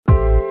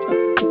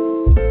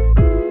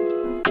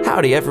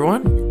Howdy,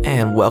 everyone,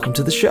 and welcome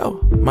to the show.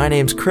 My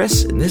name's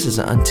Chris, and this is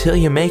Until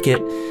You Make It.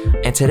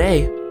 And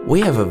today, we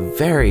have a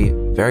very,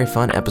 very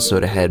fun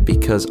episode ahead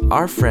because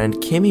our friend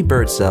Kimmy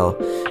Birdsell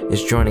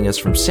is joining us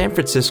from San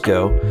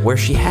Francisco, where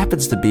she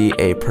happens to be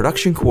a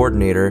production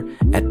coordinator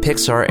at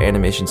Pixar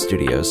Animation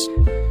Studios.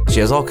 She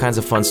has all kinds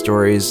of fun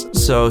stories,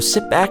 so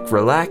sit back,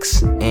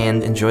 relax,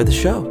 and enjoy the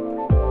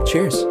show.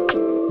 Cheers.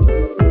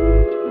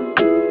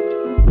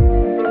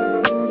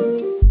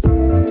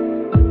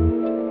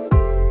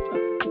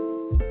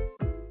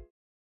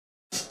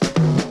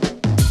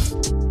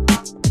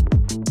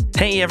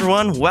 Hey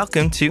everyone,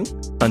 welcome to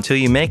Until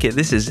You Make It.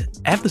 This is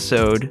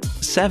episode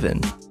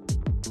 7.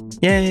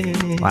 Yay!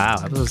 Wow,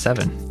 episode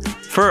 7.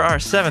 For our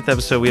 7th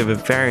episode, we have a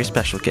very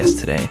special guest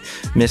today,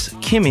 Miss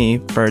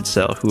Kimmy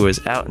Birdsell, who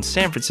is out in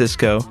San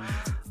Francisco,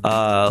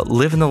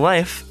 living the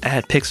life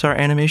at Pixar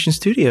Animation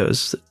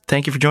Studios.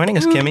 Thank you for joining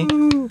us,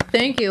 Kimmy.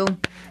 Thank you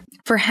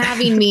for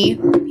having me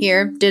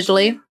here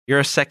digitally. You're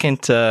a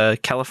second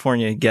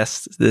California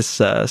guest this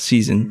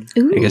season,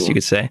 I guess you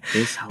could say.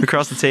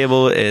 Across the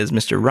table is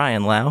Mr.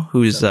 Ryan Lau,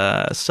 who's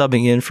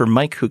subbing in for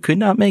Mike, who could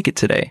not make it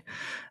today.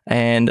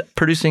 And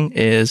producing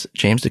is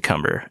James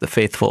DeCumber, the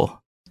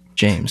faithful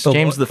James.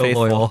 James the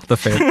faithful. Loyal, the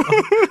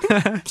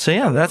faithful. So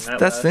yeah, that's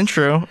the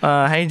intro.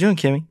 How you doing,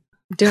 Kimmy?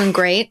 Doing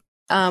great.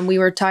 We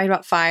were talking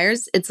about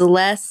fires. It's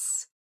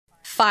less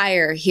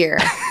fire here.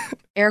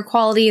 Air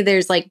quality,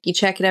 there's you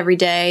check it every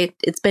day.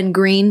 It's been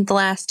green the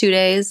last 2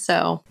 days,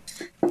 so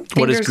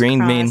what does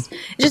green mean?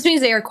 It just means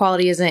the air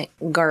quality isn't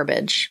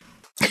garbage.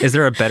 Is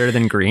there a better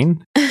than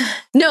green?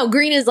 No,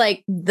 green is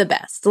the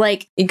best.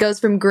 It goes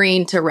from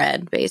green to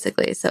red,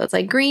 basically. So it's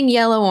green,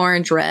 yellow,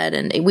 orange, red.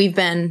 And we've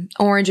been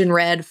orange and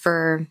red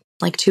for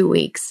 2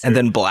 weeks. And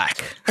then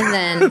black. And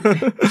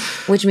then,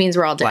 which means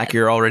we're all dead. Black,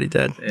 you're already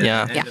dead.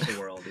 Yeah.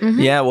 Mm-hmm.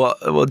 Yeah,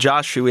 well,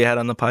 Josh, who we had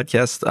on the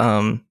podcast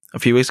a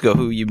few weeks ago,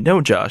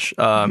 who Josh,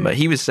 but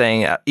he was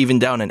saying even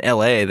down in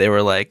LA, they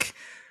were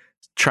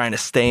trying to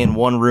stay in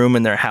one room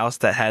in their house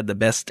that had the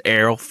best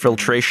air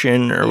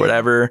filtration or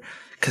whatever,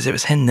 because it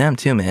was hitting them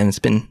too, man. It's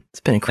been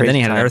a crazy. And then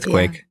he had time. an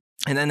earthquake. Yeah.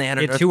 And then they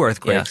had 2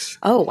 earthquakes.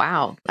 Yeah. Oh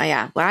wow,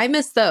 yeah. Well, I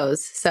missed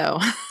those, so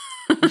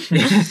at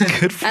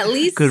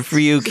least good for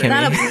you, Kimmy. Is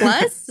that a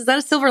plus? Is that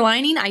a silver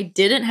lining? I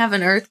didn't have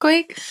an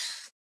earthquake.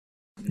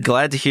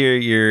 Glad to hear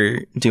you're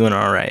doing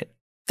all right.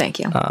 Thank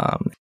you.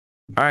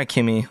 All right,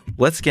 Kimmy,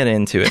 let's get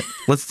into it.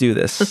 Let's do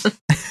this.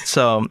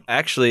 So,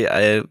 actually,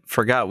 I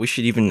forgot we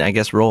should even, I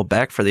guess, roll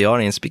back for the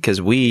audience because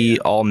we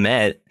all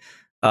met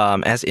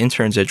as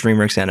interns at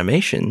DreamWorks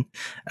Animation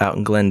out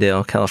in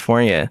Glendale,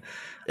 California.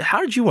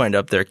 How did you wind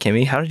up there,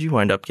 Kimmy? How did you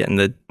wind up getting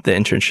the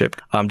internship?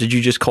 Did you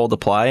just cold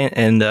apply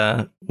and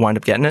wind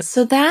up getting it?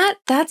 So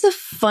that's a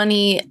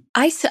funny...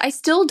 I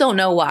still don't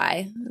know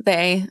why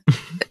they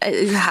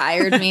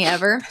hired me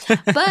ever.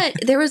 But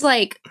there was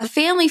a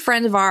family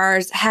friend of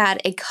ours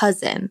had a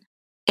cousin.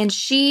 And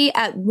she,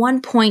 at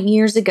one point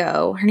years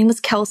ago, her name was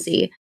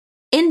Kelsey,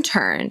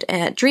 interned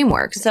at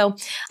DreamWorks. So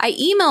I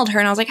emailed her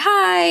and I was like,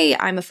 hi,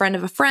 I'm a friend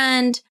of a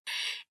friend.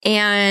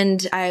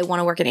 And I want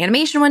to work in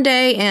animation one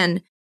day.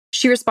 And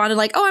she responded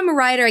oh, I'm a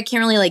writer. I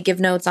can't really give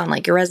notes on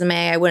your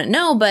resume. I wouldn't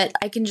know, but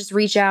I can just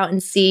reach out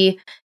and see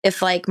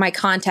if my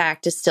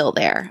contact is still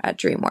there at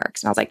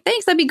DreamWorks. And I was like,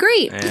 thanks, that'd be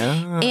great.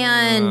 Yeah.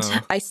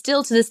 And I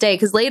still to this day,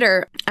 because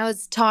later I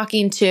was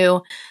talking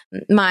to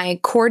my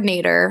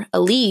coordinator,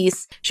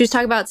 Elise. She was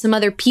talking about some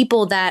other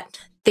people that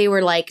they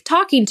were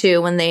talking to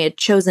when they had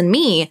chosen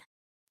me,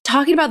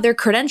 talking about their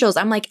credentials.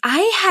 I'm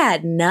I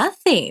had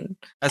nothing.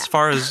 As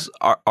far as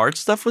art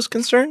stuff was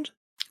concerned?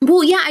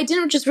 Well, yeah, I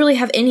didn't just really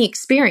have any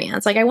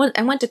experience. I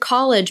went to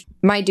college.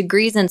 My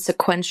degree's in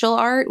sequential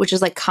art, which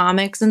is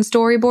comics and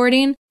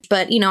storyboarding.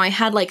 But, I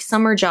had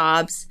summer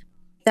jobs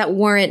that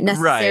weren't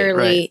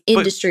necessarily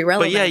industry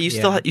relevant. But yeah,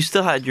 you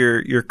still had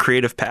your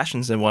creative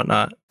passions and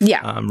whatnot.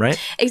 Yeah. Right?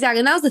 Exactly.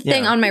 And that was the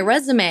thing on my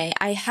resume.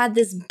 I had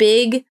this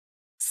big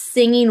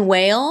singing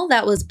whale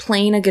that was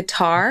playing a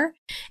guitar.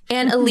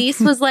 And Elise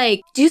was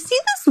do you see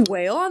this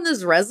whale on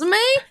this resume?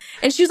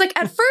 And she was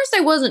at first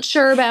I wasn't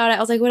sure about it. I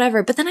was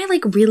whatever. But then I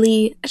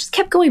I just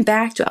kept going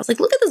back to it. I was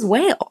look at this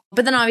whale.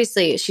 But then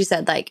obviously she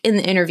said in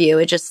the interview,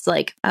 it just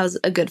I was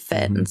a good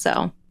fit. Mm-hmm. And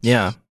so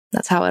yeah,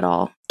 that's how it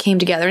all came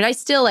together. And I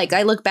still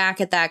I look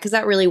back at that because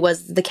that really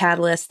was the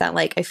catalyst that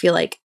I feel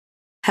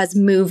has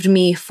moved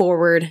me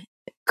forward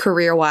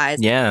career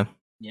wise. Yeah.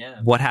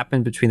 What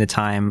happened between the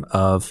time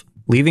of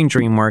leaving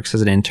DreamWorks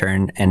as an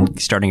intern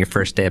and starting your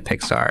first day at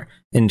Pixar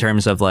in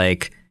terms of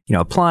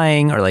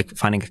applying or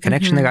finding a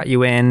connection that got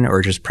you in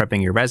or just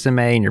prepping your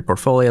resume and your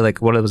portfolio?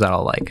 What was that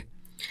all like?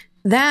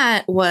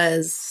 That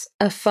was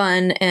a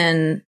fun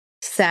and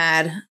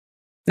sad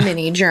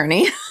mini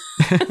journey.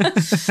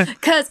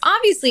 Because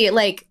obviously,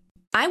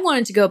 I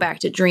wanted to go back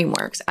to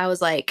DreamWorks. I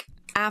was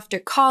after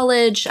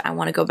college, I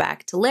want to go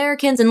back to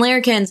Larrikins. And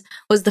Larrikins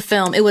was the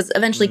film. It was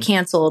eventually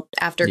canceled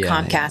after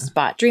Comcast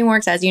bought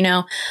DreamWorks, as you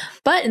know.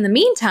 But in the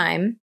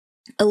meantime,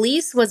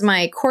 Elise was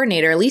my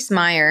coordinator, Elise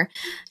Meyer.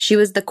 She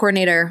was the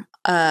coordinator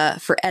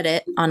for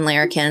edit on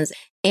Larrikins.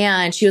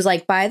 And she was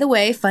like, by the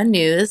way, fun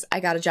news,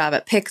 I got a job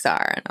at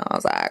Pixar. And I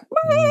was like,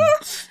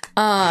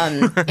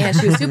 and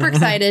she was super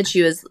excited.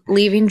 She was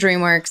leaving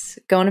DreamWorks,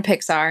 going to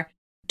Pixar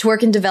to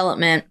work in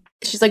development.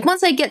 She's like,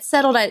 once I get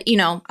settled,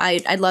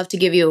 I'd love to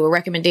give you a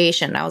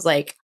recommendation. And I was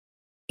like,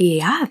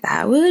 yeah,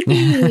 that would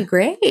be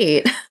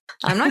great.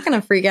 I'm not going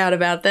to freak out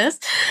about this.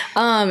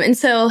 And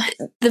so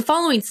the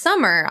following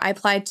summer, I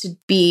applied to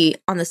be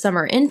on the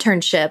summer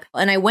internship,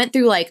 and I went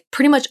through like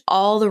pretty much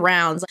all the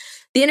rounds.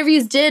 The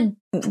interviews did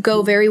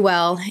go very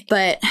well,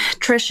 but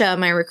Trisha,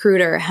 my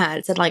recruiter,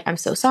 had said like, I'm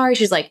so sorry.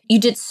 She's like,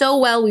 you did so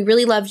well. We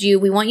really loved you.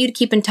 We want you to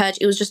keep in touch.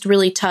 It was just a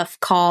really tough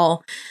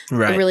call.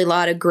 Right. A really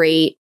lot of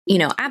great,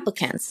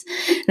 applicants.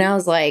 And I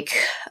was like,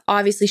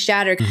 obviously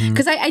shattered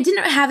because I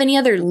didn't have any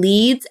other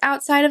leads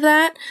outside of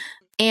that.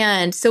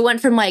 And so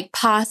went from like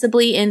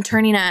possibly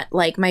interning at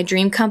like my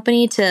dream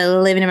company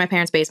to living in my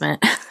parents'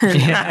 basement.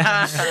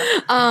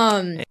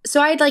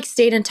 So I'd like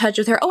stayed in touch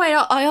with her. Oh,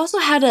 I also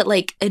had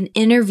an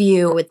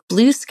interview with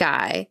Blue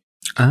Sky.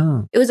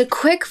 Oh. It was a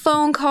quick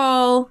phone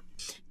call,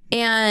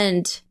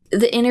 and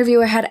the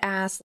interviewer had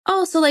asked,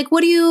 oh, so like,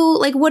 what are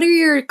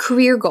your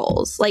career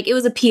goals? Like, it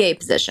was a PA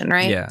position,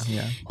 right? Yeah.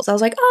 So I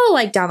was like, oh,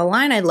 like down the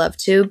line, I'd love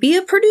to be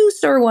a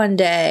producer one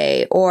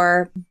day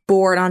or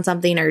board on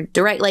something or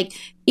direct, like,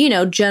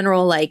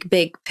 general, like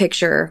big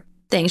picture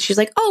things. She's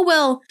like, oh,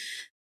 well,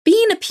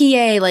 being a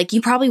PA, like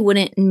you probably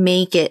wouldn't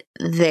make it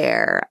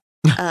there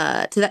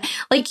to that.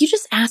 Like, you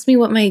just asked me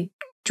what my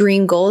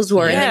dream goals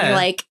were. And then you're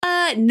like,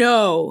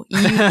 no, you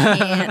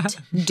can't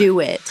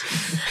do it.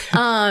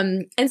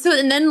 And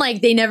then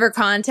like they never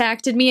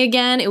contacted me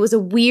again. It was a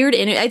weird,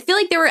 and I feel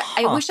like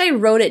I wish I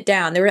wrote it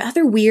down. There were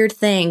other weird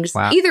things.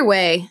 Wow. Either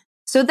way.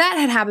 So that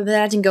had happened, but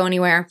that didn't go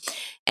anywhere.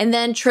 And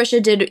then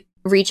Trisha did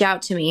reach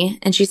out to me,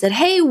 and she said,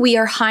 hey, we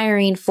are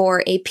hiring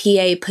for a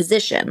PA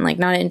position, like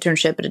not an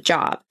internship, but a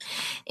job.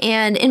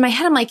 And in my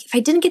head, I'm like, if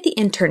I didn't get the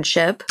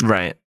internship,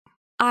 Right.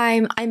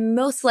 I'm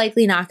most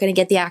likely not going to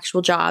get the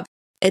actual job.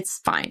 It's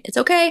fine. It's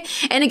okay.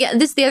 And again,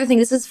 this is the other thing.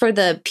 This is for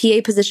the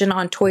PA position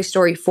on Toy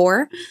Story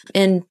 4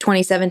 in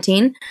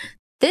 2017.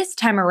 This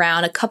time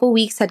around, a couple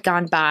weeks had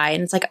gone by,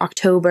 and it's like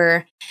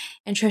October,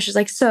 and Trisha's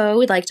like, so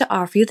we'd like to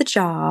offer you the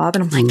job.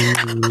 And I'm like,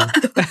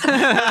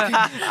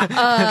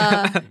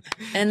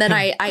 and then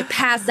I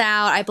pass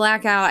out, I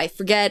black out, I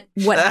forget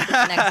what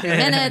happened the next 3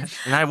 minutes.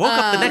 And I woke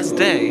up the next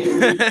day.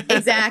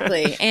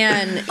 Exactly.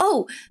 And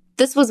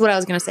this was what I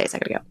was going to say a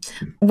second ago.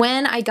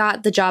 When I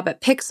got the job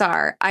at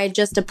Pixar, I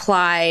just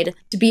applied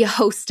to be a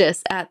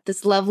hostess at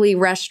this lovely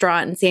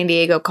restaurant in San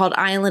Diego called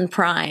Island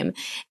Prime.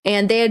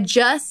 And they had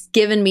just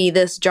given me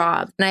this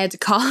job. And I had to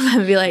call them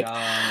and be like,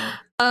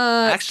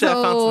 Actually, I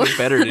found something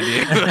better to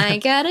do. I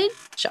got a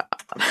job.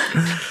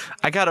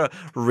 I got a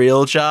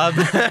real job.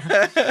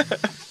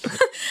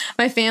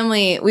 My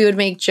family, we would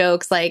make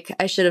jokes like,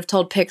 I should have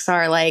told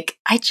Pixar, like,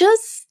 I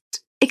just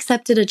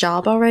accepted a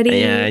job already.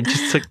 Yeah, I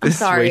just took this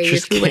sorry,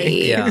 waitress you're too gig.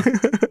 late. Yeah.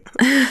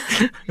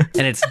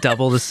 And it's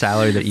double the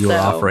salary that you were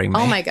offering me.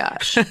 Oh my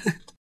gosh.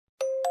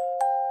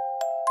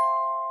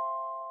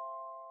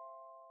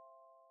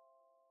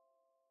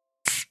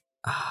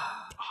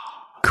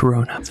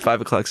 Corona. It's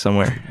 5 o'clock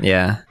somewhere.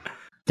 Yeah.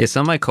 Yeah,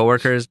 some of my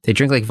coworkers, they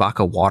drink like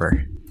vodka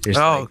water. They're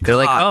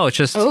like, God. it's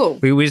just,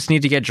 we just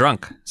need to get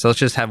drunk. So let's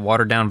just have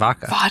watered down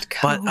vodka. Vodka.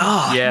 But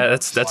Yeah,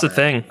 that's a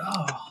thing.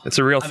 It's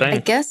a real I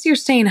thing. guess you're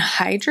staying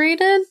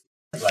hydrated.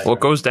 Well, it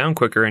goes down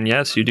quicker, and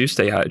yes, you do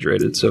stay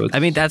hydrated. So I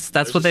mean, that's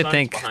what they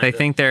think. They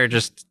think they're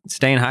just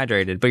staying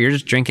hydrated, but you're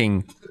just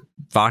drinking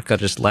vodka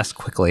just less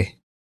quickly.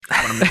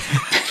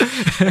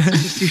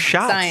 just 2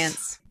 shots.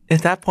 Science.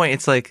 At that point,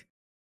 it's like,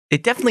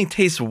 it definitely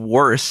tastes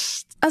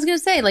worse. I was going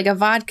to say, like a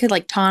vodka,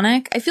 like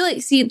tonic. I feel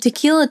like,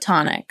 tequila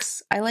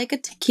tonics. I like a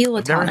tequila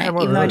I've never tonic, had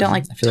one of even though I don't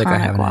those. like I feel like I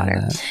tonic haven't water.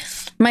 had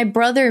that. My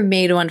brother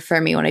made one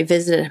for me when I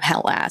visited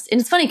him last.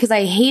 And it's funny because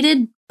I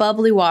hated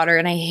bubbly water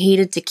and I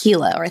hated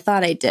tequila, or I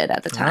thought I did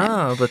at the time.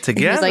 Oh, but And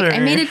he was together. like, I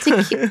made it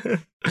tequila.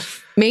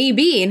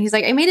 Maybe. And he's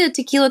like, I made it a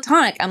tequila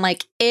tonic. I'm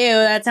like, ew,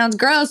 that sounds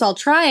gross. I'll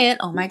try it.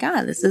 Oh my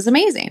God, this is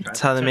amazing. That's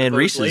how they made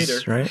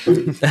Reese's, right?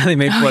 They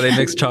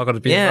mixed chocolate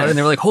and peanut Yeah. butter, and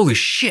they were like, holy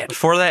shit.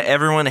 Before that,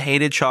 everyone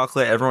hated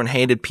chocolate. Everyone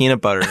hated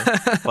peanut butter.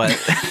 But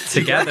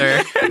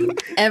together,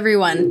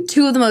 Everyone,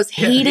 2 of the most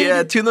hated.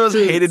 yeah, 2 of the most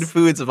foods. hated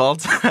foods of all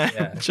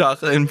time: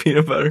 chocolate and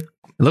peanut butter.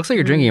 It looks like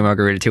you're drinking a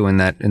margarita too in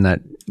that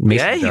mason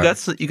Yeah,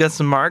 jar. you got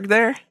some marg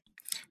there.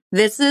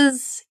 This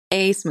is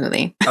a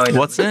smoothie.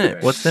 What's in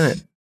it? What's in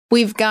it?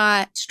 We've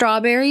got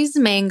strawberries,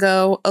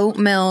 mango, oat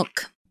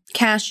milk,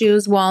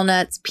 cashews,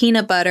 walnuts,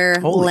 peanut butter,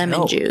 Holy lemon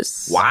hell.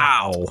 juice.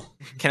 Wow.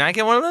 Can I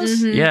get one of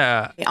those? Mhm.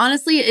 Yeah.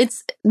 Honestly,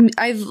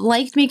 I've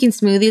liked making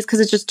smoothies because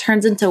it just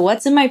turns into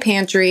what's in my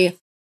pantry.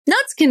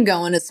 Nuts can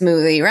go in a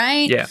smoothie,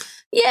 right? yeah,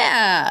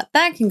 Yeah,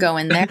 that can go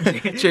in there.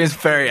 James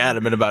very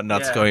adamant about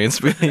nuts going in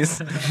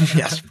smoothies.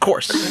 Yes, of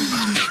course.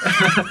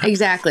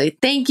 Exactly.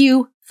 Thank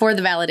you for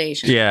the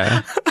validation.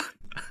 Yeah.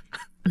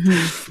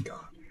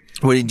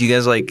 What did you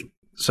guys like?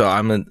 So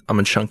I'm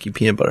a chunky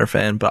peanut butter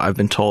fan, but I've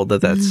been told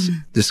that that's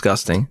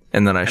disgusting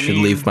and that I should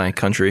leave my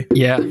country.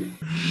 Yeah,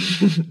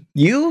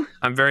 You?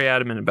 I'm very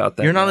adamant about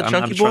that. You're not a I'm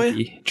chunky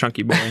boy?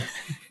 Chunky boy.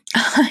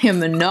 I am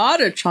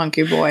not a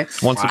chunky boy.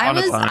 Once I upon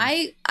a was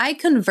time. I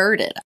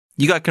converted.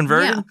 You got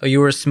converted? Yeah. Oh, you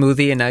were a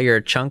smoothie and now you're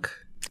a chunk?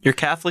 You're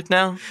Catholic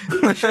now?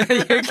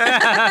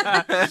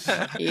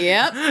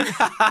 Yep.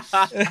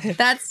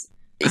 That's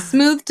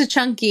smooth to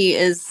chunky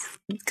is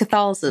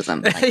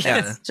Catholicism. Like,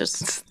 Yeah. that's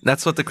just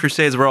That's what the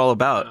Crusades were all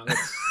about.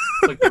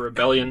 It's like the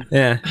rebellion.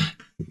 Yeah.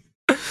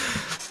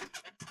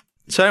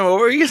 So anyway, what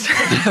were you going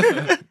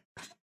to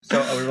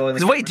So are we rolling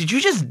say? Wait, did you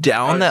just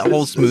down that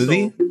whole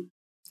smoothie?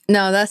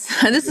 no. This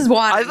is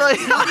water. I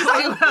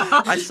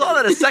thought I saw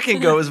that a second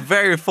ago. It was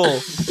very full.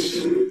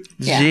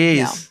 Yeah,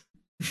 Jeez.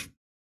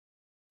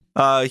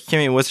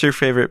 Kimmy, what's your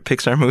favorite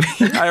Pixar movie?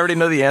 I already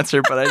know the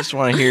answer, but I just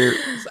want to hear.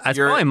 That's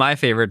your- probably my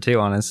favorite too,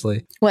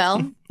 honestly.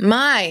 Well,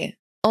 my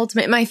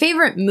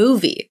favorite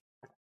movie,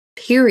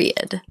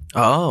 period,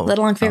 Oh, let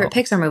alone favorite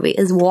Pixar movie,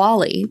 is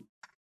WALL-E,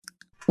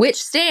 which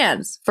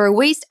stands for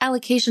Waste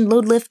Allocation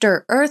Load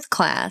Lifter Earth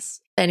Class.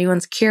 If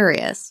anyone's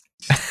curious.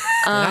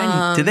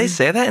 Did they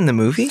say that in the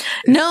movie?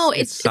 No,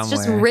 It's it's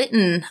just somewhere.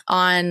 written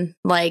on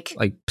like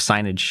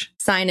Signage.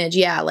 signage.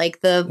 Yeah,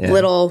 like the Yeah.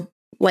 little,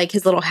 like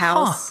his little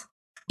house.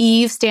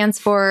 Eve stands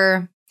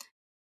for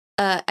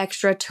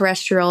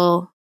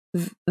extraterrestrial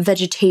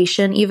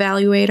vegetation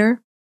evaluator.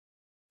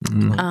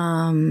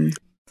 Mm.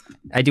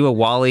 I do a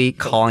Wally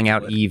calling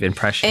out Eve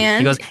impression. And-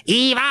 he goes,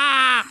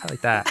 Eva!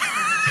 Like that.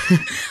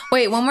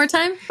 Wait, one more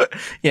time.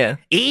 Yeah.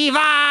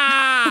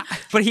 Eva!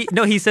 But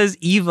he says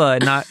Eva,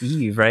 not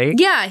Eve, right?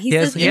 Yeah, he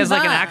has- says he has,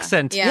 like, an Eva.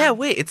 accent. Yeah, Yeah,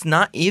 wait, it's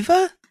not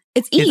Eva?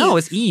 it's Eve. No,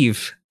 it's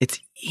Eve. It's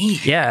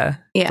Eve. Yeah.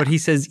 Yeah. But he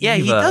says Yeah,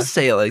 Eva. he does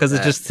say it like that. Because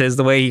it just says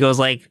the way he goes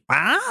like,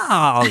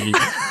 wow.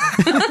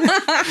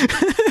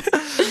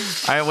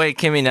 All right, wait,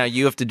 Kimmy, now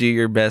you have to do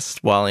your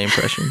best Wally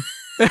impression.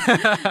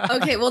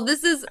 Okay, well,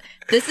 this is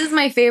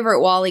my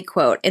favorite Wally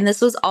quote, and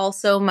this was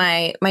also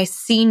my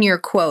senior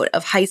quote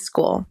of high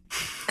school.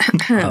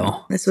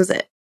 Oh. This was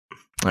it.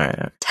 All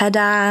right.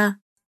 Ta-da!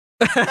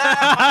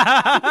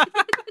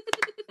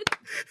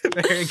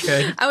 Very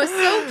good. I was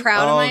so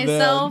proud Oh, of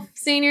myself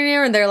senior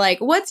year, and they're like,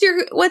 "What's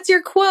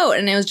your quote?"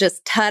 And it was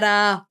just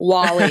 "Ta-da,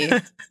 Wally."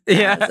 That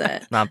Yeah. was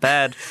it. Not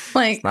bad.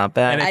 Like, Not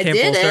bad. And it I came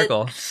did full it.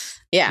 circle.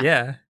 yeah,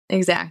 Yeah.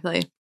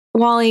 exactly.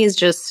 Wally is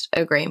just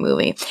a great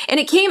movie, and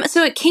it came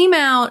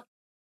out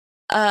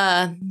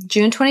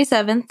June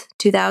 27th,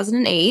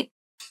 2008.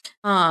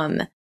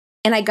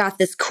 And I got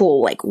this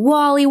cool like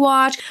Wally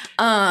watch.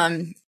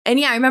 And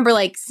yeah, I remember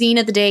like seeing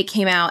it the day it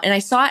came out, and I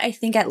saw it I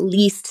think at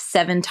least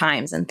 7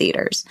 times in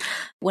theaters.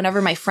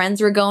 Whenever my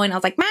friends were going, I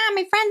was like, "Mom,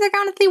 my friends are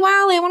going to see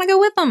Wally. I want to go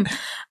with them."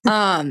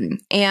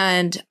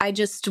 And I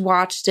just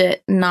watched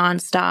it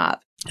nonstop.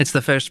 It's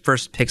the first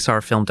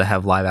Pixar film to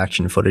have live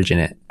action footage in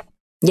it.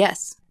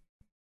 Yes.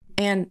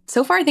 And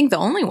so far, I think the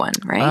only one,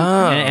 right?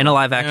 Oh, And a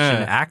live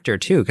action yeah. actor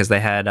too, because they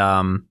had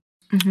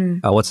Mhm.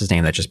 what's his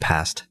name that just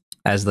passed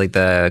as like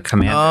the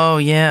commander. Oh,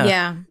 yeah.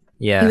 Yeah.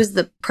 Yeah. He was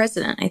the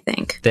president, I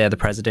think. The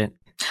president.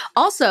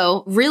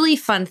 Also, really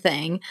fun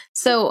thing.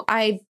 So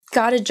I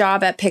got a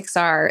job at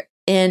Pixar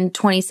in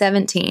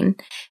 2017.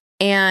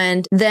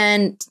 And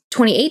then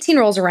 2018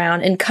 rolls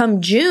around, and come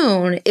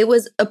June, it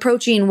was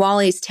approaching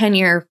Wally's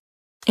 10-year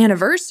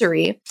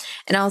anniversary.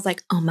 And I was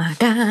like, oh my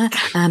God,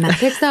 I'm at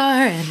Pixar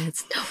and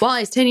it's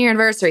Wally's 10-year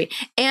anniversary.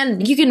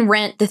 And you can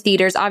rent the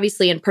theaters.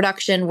 Obviously, in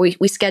production, we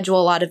schedule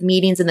a lot of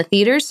meetings in the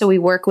theaters. So we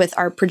work with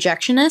our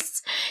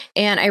projectionists.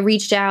 And I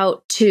reached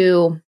out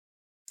to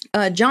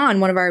John,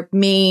 one of our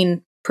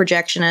main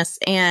projectionists,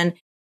 and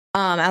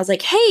I was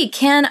like, hey,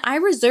 can I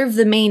reserve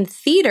the main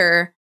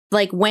theater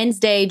like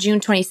Wednesday, June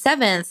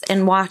 27th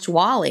and watch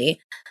Wally?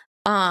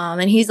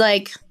 And he's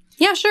like,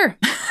 yeah, sure.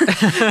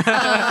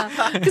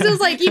 Because it was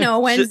like,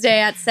 Wednesday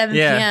at 7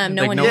 p.m.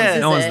 No like one no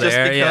uses one's it. just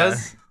there.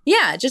 because.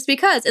 Yeah, just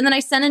because. And then I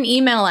sent an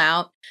email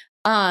out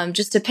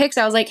just to Pixar.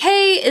 I was like,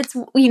 hey, it's,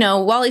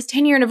 Wally's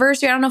 10-year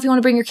anniversary. I don't know if you want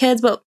to bring your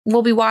kids, but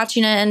we'll be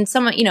watching it. And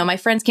some, my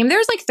friends came. There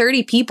was like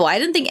 30 people. I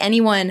didn't think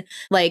anyone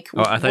like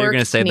Oh, I thought you were going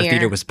to say the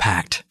theater was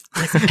packed.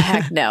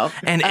 Heck no.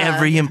 And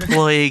every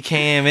employee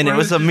came, and it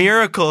was a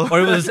miracle. Or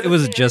it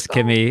was just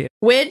Kimmy.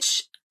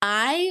 Which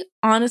I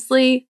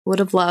honestly would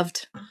have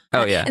loved.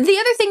 Oh yeah. And the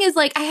other thing is,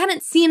 like, I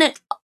hadn't seen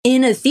it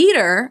in a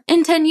theater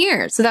in 10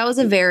 years. So that was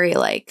a very,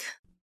 like,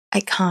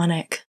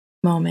 iconic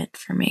moment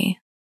for me.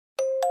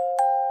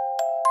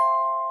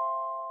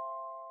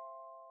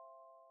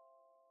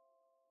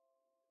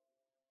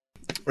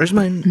 Where's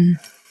mine?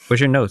 Where's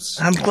your notes?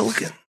 I'm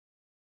looking.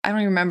 I don't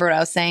even remember what I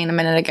was saying a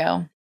minute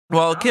ago.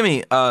 Well,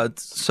 Kimmy,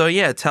 so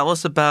yeah, tell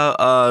us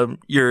about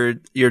your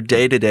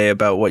day to day,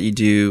 about what you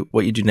do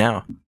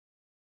now.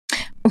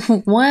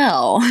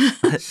 Well,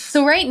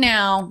 so right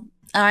now,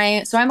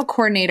 I'm a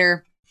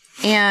coordinator,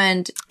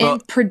 and in Well,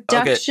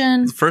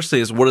 production, Firstly,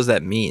 is what does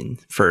that mean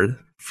for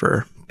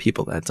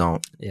people that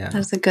don't? Yeah.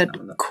 that's a good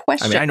I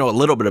question. mean, I know a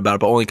little bit about it,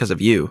 but only because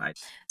of you.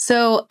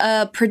 So,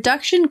 a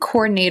production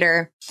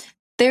coordinator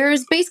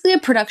There's basically a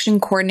production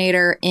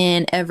coordinator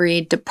in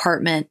every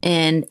department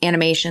in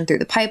animation through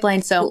the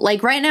pipeline. So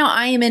like right now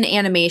I am in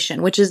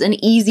animation, which is an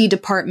easy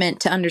department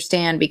to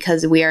understand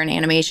because we are an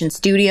animation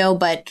studio.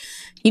 But,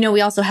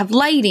 we also have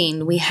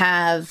lighting, we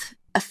have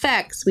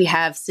effects, we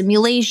have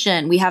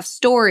simulation, we have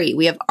story,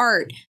 we have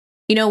art.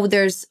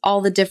 There's all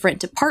the different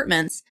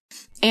departments.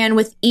 And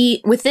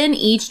within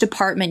each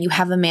department, you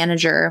have a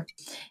manager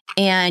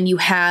and you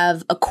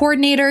have a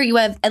coordinator. You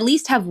at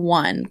least have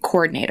one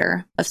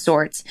coordinator of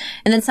sorts.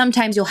 And then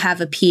sometimes you'll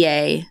have a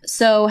PA.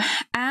 So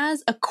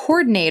as a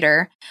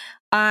coordinator,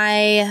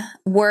 I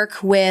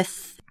work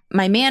with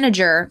my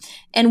manager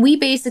and we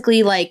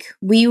basically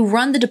we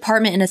run the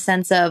department in a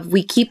sense of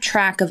we keep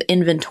track of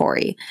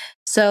inventory.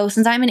 So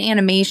since I'm in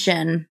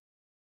animation,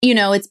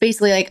 it's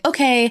basically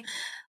okay,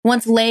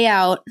 once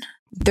layout,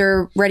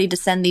 they're ready to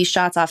send these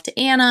shots off to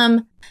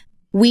Anim.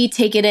 We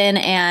take it in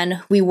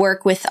and we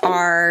work with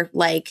our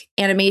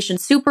animation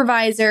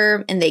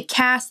supervisor and they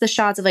cast the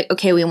shots of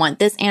okay, we want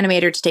this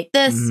animator to take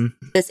this,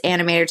 this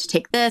animator to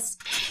take this.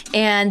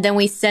 And then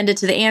we send it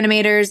to the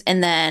animators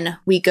and then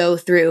we go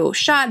through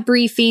shot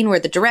briefing where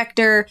the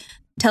director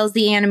tells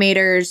the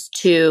animators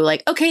to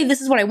okay,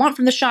 this is what I want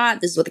from the shot.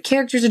 This is what the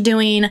characters are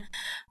doing.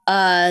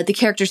 The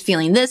character's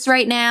feeling this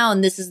right now.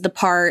 And this is the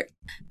part,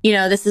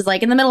 this is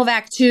in the middle of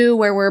Act 2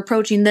 where we're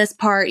approaching this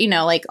part,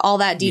 all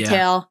that detail.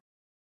 Yeah.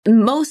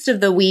 Most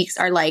of the weeks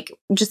are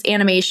just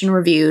animation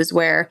reviews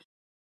where,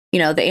 the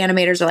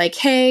animators are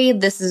hey,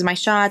 this is my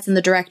shots. And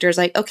the director's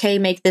okay,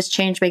 make this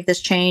change,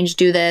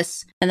 do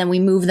this. And then we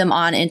move them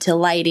on into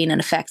lighting and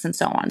effects and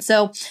so on.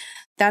 So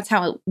that's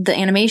how the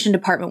animation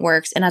department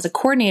works. And as a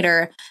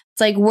coordinator,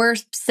 it's we're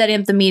setting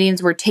up the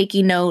meetings, we're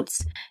taking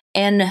notes.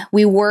 And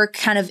we work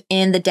kind of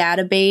in the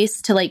database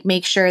to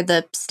make sure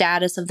the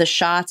status of the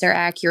shots are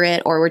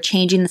accurate or we're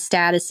changing the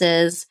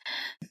statuses.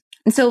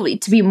 And so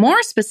to be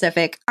more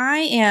specific, I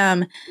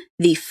am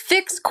the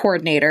fix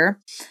coordinator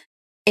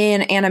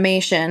in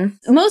animation.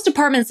 Most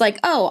departments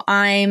oh,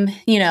 I'm,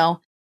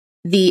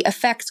 the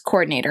effects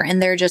coordinator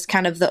and they're just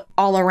kind of the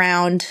all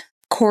around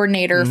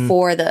coordinator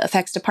for the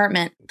effects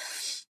department.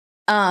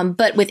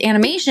 But with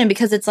animation,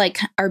 because it's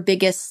our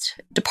biggest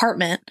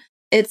department,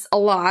 it's a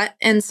lot.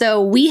 And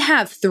so we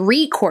have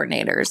 3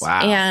 coordinators.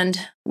 Wow. And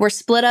we're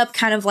split up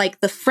kind of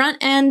the front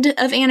end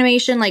of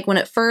animation, when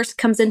it first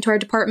comes into our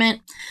department,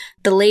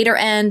 the later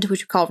end,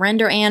 which we call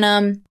render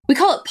anim. We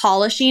call it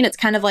polishing. It's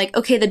kind of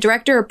okay, the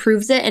director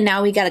approves it and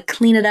now we got to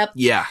clean it up.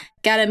 Yeah.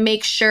 Got to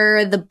make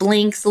sure the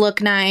blinks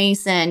look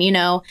nice and,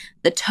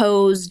 the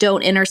toes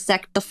don't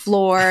intersect the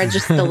floor,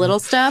 just the little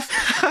stuff.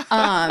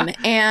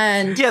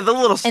 And yeah, the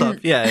little stuff.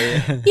 And,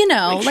 yeah.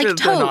 Sure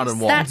toes,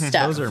 that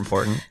stuff. Those are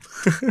important.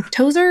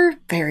 Toes are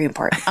very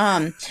important.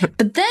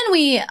 But then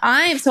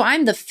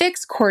I'm the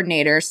fix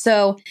coordinator.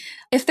 So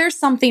if there's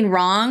something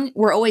wrong,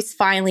 we're always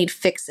finding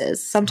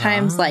fixes.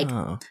 Sometimes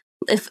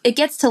if it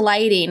gets to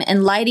lighting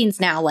and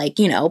lighting's now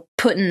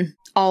putting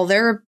all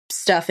their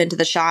stuff into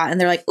the shot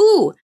and they're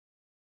ooh,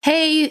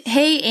 hey,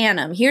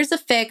 Anim, here's a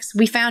fix.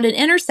 We found an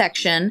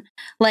intersection.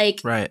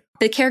 Right.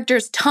 The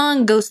character's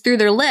tongue goes through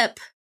their lip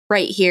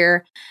right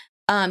here.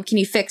 Can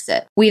you fix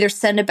it? We either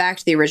send it back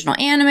to the original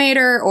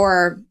animator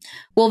or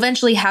we'll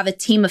eventually have a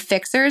team of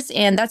fixers.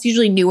 And that's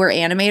usually newer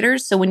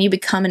animators. So when you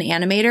become an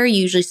animator,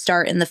 you usually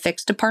start in the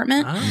fix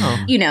department.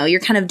 Oh. You're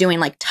kind of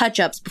doing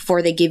touch-ups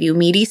before they give you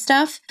meaty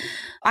stuff.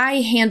 I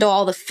handle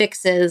all the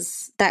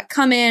fixes that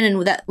come in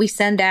and that we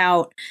send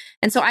out.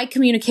 And so I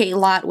communicate a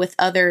lot with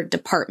other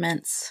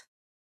departments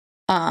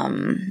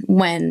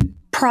when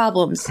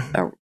problems,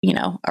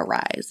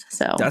 arise.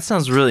 So that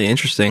sounds really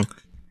interesting.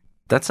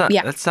 That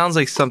sounds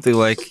like something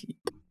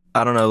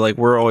I don't know,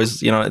 we're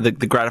always,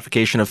 the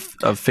gratification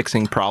of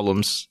fixing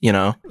problems,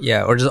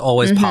 Yeah, or just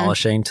always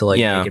polishing to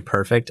make it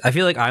perfect. I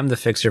feel I'm the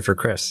fixer for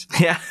Chris.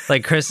 Yeah.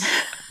 Chris,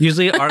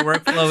 usually our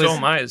workflow So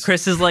am I.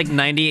 Chris is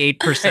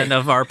 98%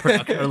 of our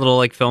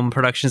little film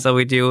productions that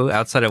we do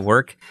outside of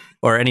work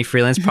or any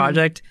freelance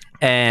project.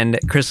 And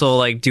Chris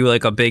will do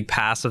a big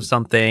pass of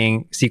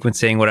something,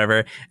 sequencing, whatever.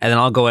 And then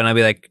I'll go in and I'll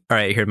be all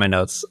right, here's my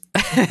notes.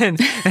 and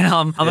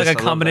I'm a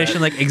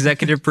combination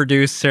executive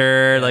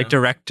producer,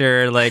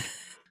 director,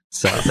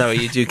 So is that what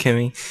you do,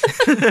 Kimmy?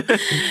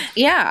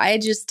 Yeah, I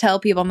just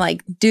tell people I'm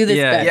do this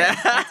better.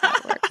 Yeah.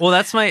 Well,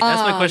 that's my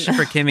question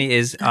for Kimmy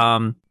is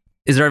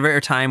there ever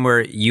a time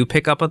where you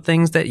pick up on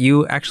things that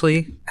you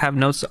actually have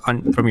notes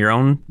on from your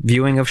own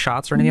viewing of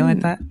shots or anything like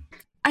that?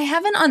 I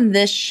haven't on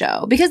this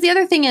show because the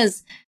other thing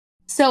is,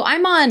 so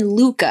I'm on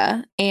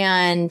Luca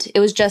and it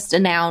was just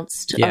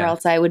announced or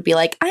else I would be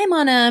I'm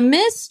on a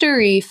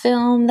mystery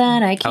film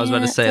that I can't I was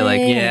about to say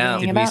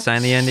did we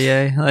sign the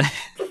NDA?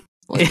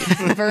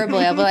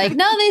 Verbally, I'll be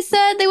no, they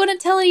said they wouldn't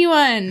tell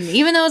anyone,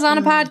 even though it's on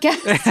a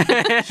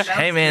podcast.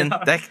 Hey, man,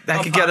 that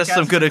could get us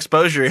some good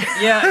exposure.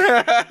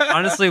 Yeah,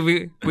 honestly,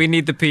 we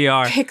need the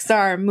PR.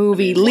 Pixar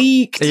movie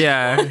leaked.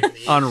 Yeah,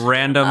 on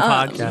random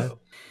podcast.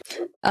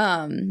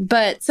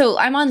 But so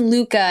I'm on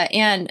Luca,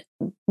 and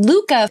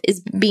Luca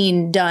is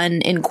being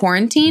done in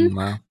quarantine.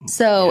 Wow.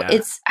 So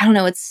it's I don't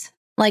know, it's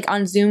like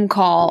on Zoom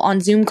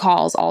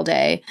calls all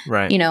day,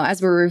 Right. you know,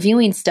 as we're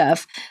reviewing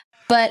stuff.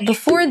 But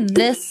before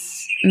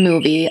this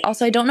movie,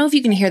 also, I don't know if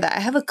you can hear that. I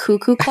have a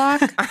cuckoo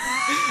clock.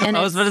 And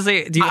I was about to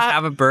say, do you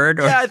have a bird?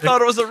 Or Yeah, I thought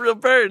it was a real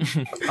bird.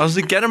 I was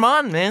like, get him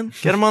on, man.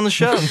 Get him on the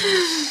show.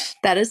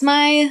 that is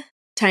my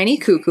tiny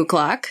cuckoo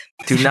clock.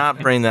 Do not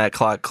bring that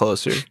clock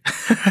closer.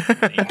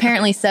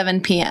 Apparently 7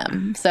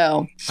 p.m.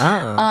 So,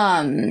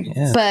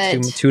 yeah,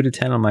 but 2 to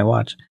 10 on my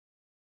watch.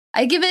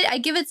 I give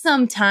it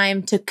some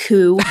time to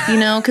coo, you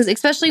know, because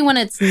especially when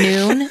it's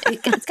noon,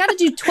 it's got to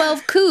do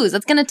 12 coos.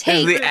 That's gonna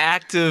take. The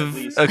act of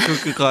a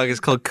cuckoo clock is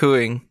called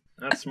cooing.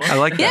 That's smart. I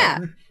like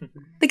that. Yeah,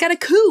 they gotta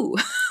coo.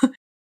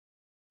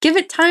 Give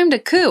it time to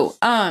coo.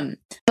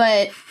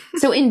 But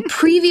so in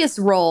previous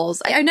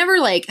roles, I never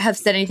like have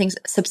said anything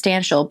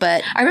substantial,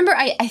 but I remember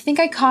I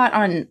think I caught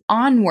on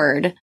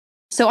Onward.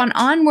 So on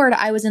Onward,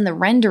 I was in the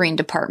rendering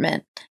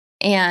department,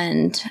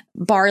 and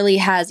Barley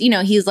has, you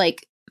know, he's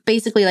like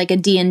basically like a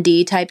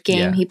D&D type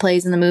game he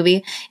plays in the movie,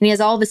 and he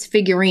has all of his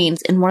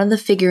figurines, and one of the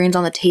figurines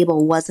on the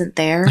table wasn't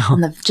there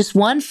on the just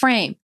one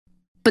frame,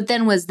 but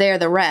then was there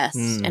the rest,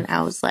 and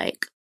I was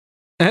like,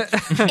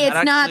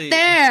 it's not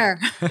there.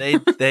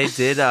 They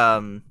did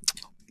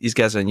these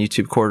guys on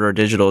YouTube, Corridor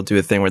Digital, do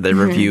a thing where they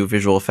review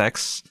visual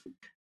effects.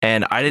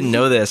 And I didn't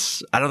know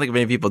this. I don't think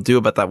many people do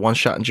about that one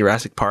shot in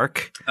Jurassic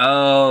Park.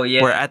 Oh,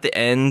 yeah. Where at the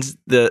end,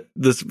 the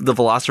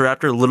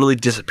Velociraptor literally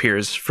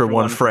disappears for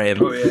one frame.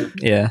 Oh, yeah.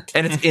 Yeah.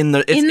 And it's in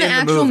the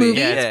actual movie?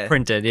 Yeah, it's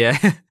printed, yeah.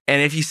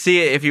 And if you see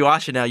it, if you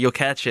watch it now, you'll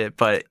catch it.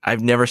 But I've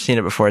never seen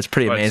it before. It's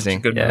pretty But it's amazing.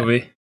 a good Yeah.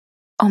 movie.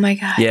 Oh my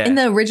god! Yeah. In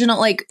the original,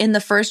 like in the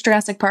first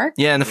Jurassic Park.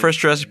 Yeah, in the first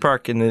Jurassic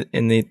Park, in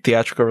the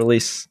theatrical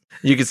release,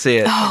 you could see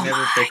it. Oh my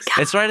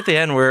god! It's right at the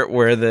end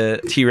where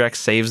the T-Rex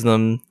saves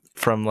them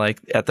from like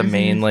at the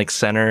main like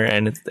center,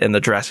 and the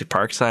Jurassic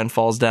Park sign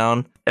falls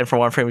down, and for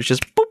one frame it's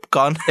just boop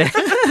gone.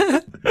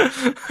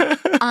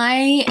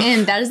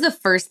 That is the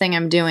first thing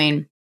I'm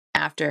doing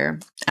after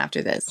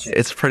this.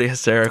 It's pretty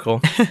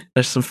hysterical.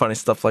 There's some funny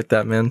stuff like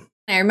that, man.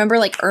 I remember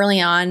like early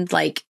on,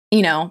 like,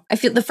 you know, I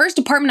feel the first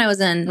department I was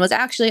in was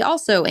actually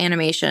also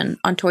animation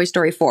on Toy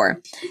Story 4.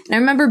 And I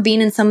remember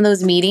being in some of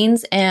those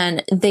meetings,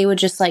 and they would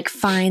just like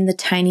find the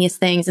tiniest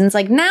things. And it's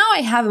like, now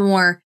I have a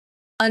more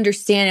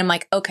understanding. I'm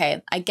like,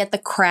 okay, I get the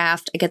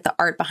craft, I get the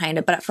art behind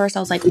it. But at first I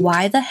was like,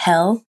 why the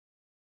hell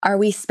are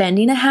we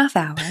spending a half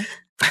hour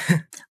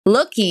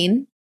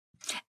looking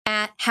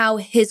at how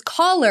his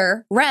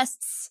collar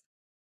rests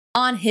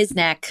on his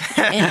neck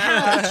and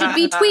how it should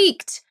be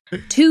tweaked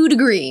 2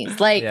 degrees?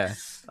 Like, Yeah.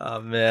 Oh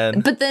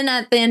man. but then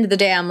at the end of the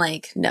day, I'm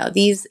like, no,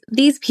 these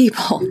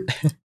people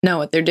know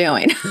what they're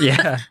doing.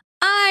 Yeah.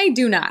 I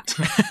do not.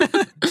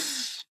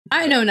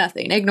 I know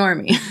nothing. Ignore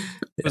me.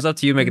 It was up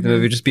to you making the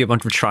movie. Just be a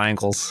bunch of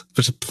triangles.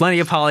 There's plenty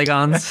of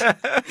polygons.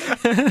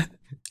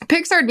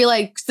 Pixar would be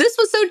like, this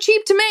was so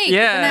cheap to make.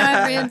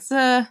 Yeah. And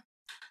now it's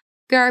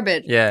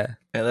garbage. Yeah.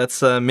 Yeah,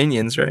 that's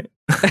Minions, right?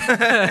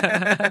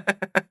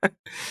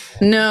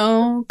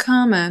 No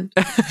comment.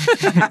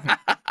 I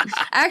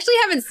actually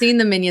haven't seen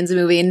the Minions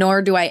movie,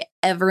 nor do I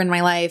ever in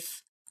my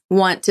life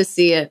want to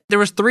see it. There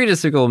was 3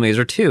 Despicable Me's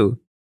or 2.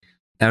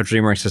 Now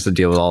DreamWorks has to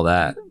deal with all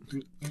that.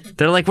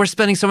 They're like, we're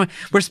spending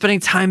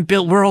time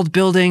world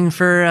building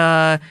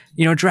for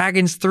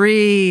Dragons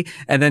 3,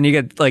 and then you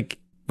get like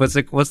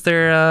what's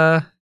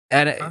their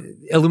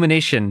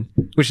Illumination,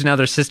 which is now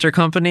their sister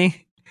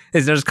company.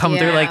 Is they're just coming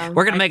through like,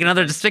 we're gonna make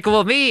another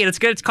Despicable Me, and it's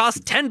gonna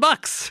cost $10,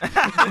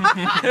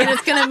 And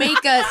it's gonna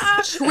make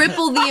us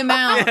triple the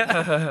amount.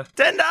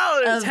 $10.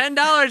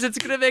 $10. It's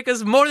gonna make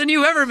us more than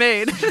you ever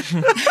made.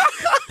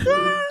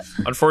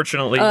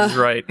 Unfortunately, he's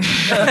right.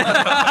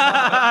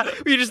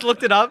 You just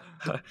looked it up.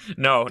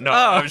 No.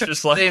 I was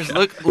just like, James,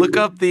 look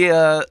up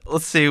the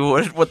let's see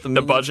what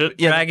the budget.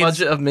 Yeah, Dragons-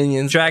 the budget of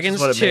Minions. Dragons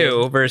What it made.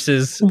 2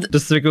 versus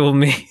Despicable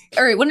Me.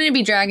 All right, wouldn't it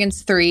be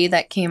Dragons 3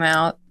 that came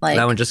out? Like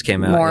That one just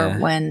came out. more Yeah.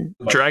 when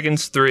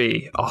Dragons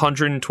 3,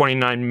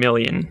 129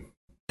 million.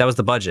 That was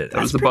the budget.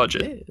 That was the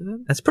budget.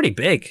 That's pretty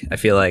big. I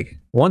feel like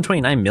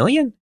 129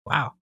 million.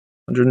 Wow.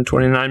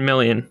 129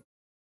 million.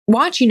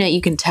 watching it,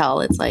 you can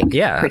tell it's like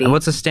Yeah. pretty. And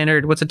what's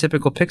a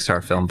typical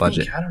Pixar film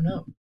budget? I don't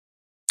know.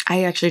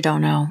 I actually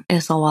don't know.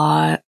 It's a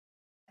lot.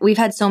 We've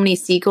had so many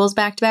sequels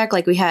back to back.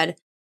 Like we had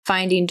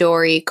Finding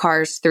Dory,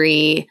 Cars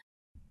 3,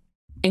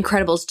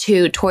 Incredibles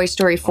 2, Toy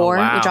Story 4,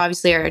 wow. which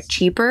obviously are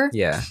cheaper.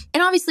 Yeah.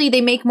 And obviously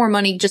they make more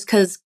money just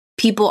because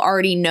people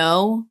already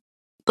know.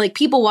 Like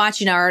people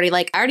watching are already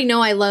like, I already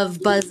know I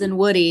love Buzz and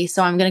Woody,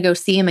 so I'm going to go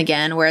see him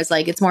again. Whereas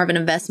like it's more of an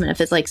investment if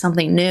it's like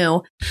something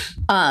new.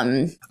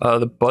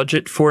 The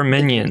budget for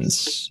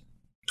Minions,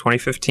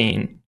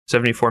 2015,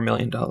 $74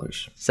 million.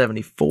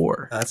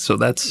 74. So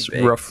that's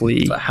big.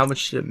 roughly So how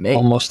much did it make?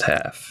 almost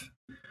half.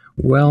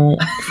 Well,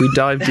 if we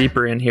dive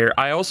deeper in here,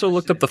 I also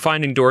looked up the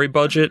Finding Dory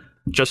budget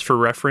just for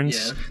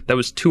reference. Yeah. That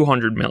was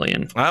 200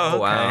 million, Oh,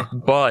 wow.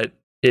 but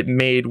it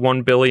made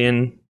 1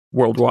 billion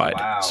worldwide.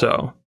 Wow.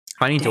 So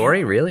Finding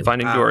Dory, really?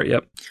 Finding Wow. Dory,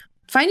 yep.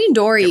 Finding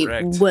Dory Get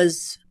wrecked.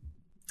 was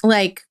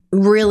like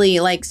really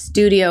like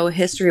studio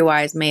history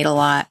wise made a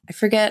lot. I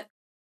forget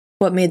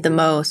what made the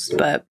most,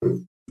 but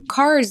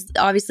Cars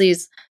obviously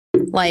is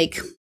like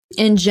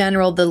in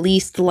general the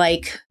least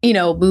like,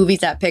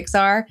 movies at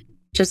Pixar,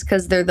 just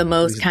because they're the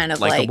most kind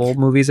of likable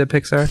movies at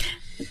Pixar.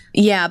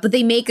 Yeah, but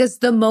they make us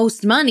the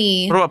most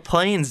money. What about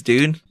Planes,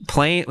 dude?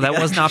 That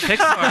was not Pixar.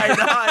 I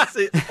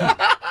know.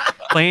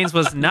 Planes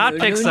was not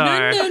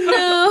Pixar.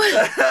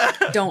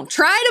 No. Don't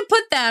try to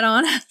put that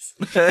on us.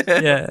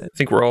 Yeah. I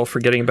think we're all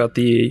forgetting about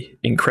The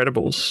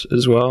Incredibles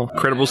as well.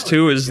 Incredibles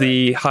 2 is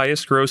the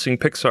highest grossing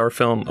Pixar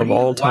film of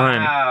all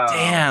time. Wow.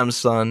 Damn,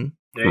 son.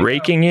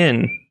 Raking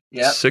in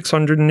Yep.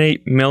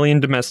 608 million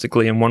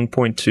domestically and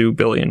 1.2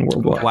 billion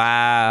worldwide.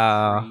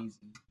 Wow.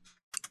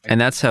 And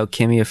that's how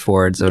Kimmy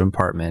affords an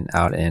apartment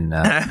out in.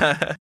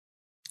 I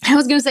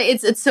was gonna say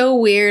it's so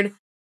weird,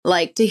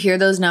 like to hear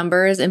those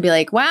numbers and be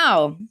like,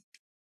 wow,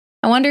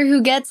 I wonder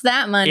who gets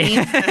that money.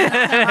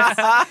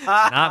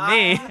 Not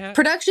me.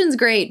 Production's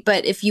great,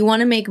 but if you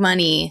want to make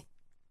money,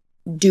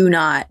 do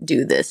not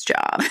do this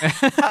job.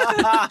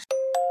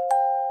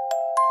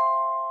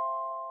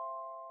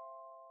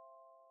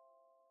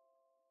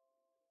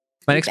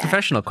 My next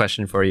professional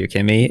question for you,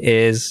 Kimmy,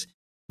 is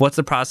what's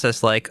the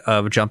process like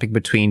of jumping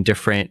between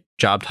different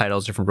job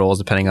titles, different roles,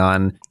 depending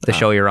on the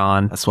show you're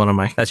on? That's one of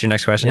my... That's your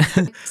next question.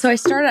 So I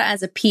started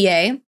as a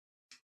PA,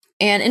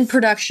 and in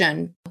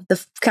production,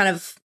 the kind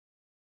of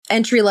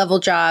entry-level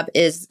job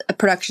is a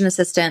production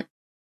assistant.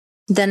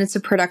 Then it's a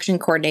production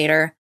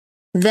coordinator.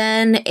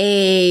 Then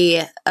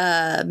a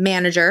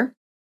manager.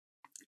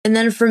 And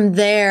then from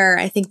there,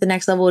 I think the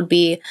next level would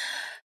be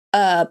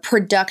a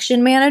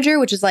production manager,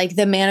 which is like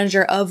the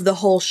manager of the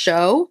whole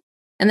show.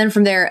 And then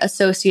from there,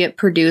 associate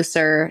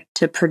producer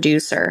to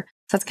producer.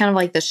 So that's kind of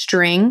like the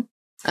string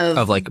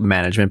of like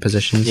management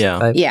positions.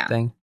 Yeah. Yeah.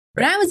 Thing.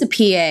 When I was a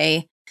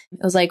PA, it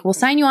was like, we'll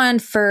sign you on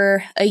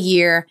for a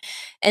year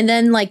and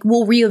then like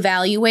we'll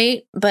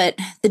reevaluate. But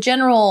the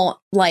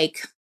general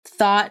like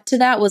thought to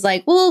that was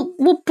like, well,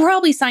 we'll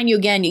probably sign you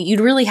again. We'd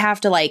really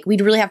have to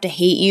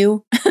hate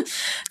you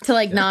to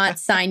like not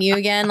sign you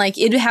again. Like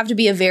it'd have to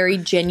be a very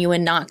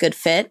genuine, not good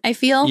fit, I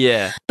feel.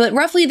 Yeah. But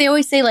roughly they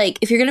always say like,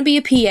 if you're going to be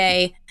a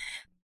PA,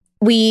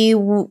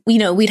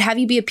 we'd have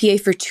you be a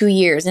PA for 2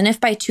 years. And if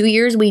by 2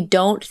 years we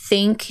don't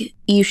think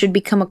you should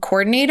become a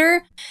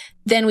coordinator,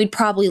 then we'd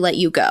probably let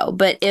you go.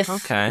 But if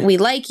we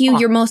like you,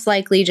 you're most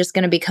likely just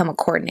going to become a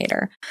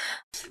coordinator.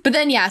 But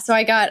then, yeah, so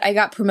I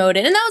got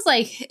promoted, and that was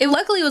like, it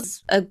luckily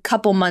was a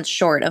couple months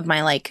short of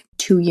my like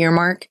 2-year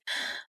mark.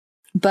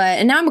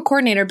 And now I'm a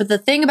coordinator. But the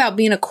thing about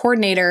being a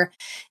coordinator,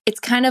 it's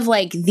kind of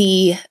like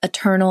the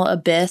eternal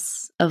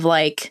abyss of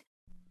like,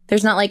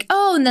 there's not like,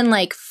 oh, and then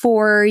like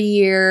 4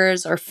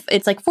 years, or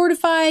it's like 4 to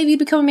 5, you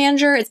become a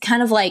manager. It's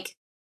kind of like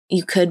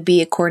you could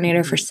be a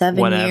coordinator for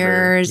 7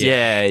 years.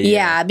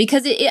 Yeah.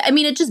 Because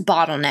it just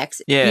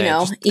bottlenecks.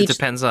 Yeah. It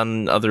depends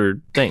on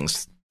other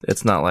things.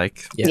 It's not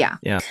like, yeah.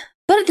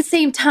 But at the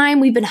same time,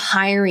 we've been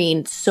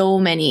hiring so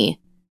many.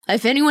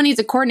 If anyone needs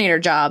a coordinator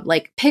job,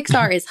 like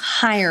Pixar is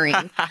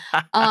hiring.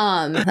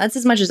 That's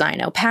as much as I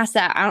know. Past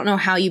that, I don't know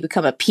how you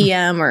become a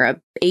PM or a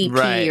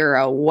AP or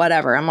a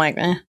whatever. I'm like,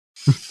 eh.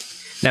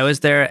 Now,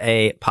 is there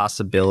a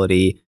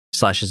possibility /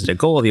 is it a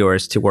goal of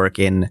yours to work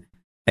in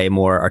a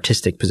more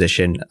artistic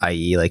position,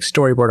 i.e. like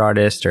storyboard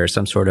artist or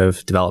some sort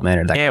of development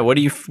or that? Yeah, what are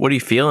you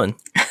feeling?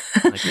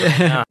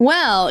 Like,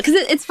 well, because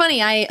it's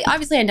funny. I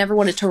never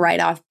wanted to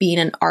write off being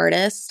an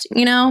artist,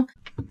 I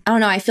don't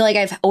know. I feel like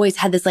I've always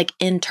had this like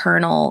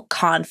internal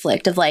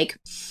conflict of like,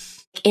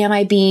 am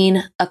I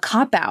being a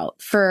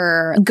cop-out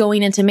for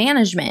going into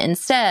management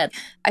instead?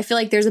 I feel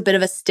like there's a bit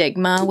of a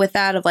stigma with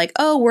that of like,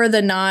 oh, we're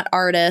the not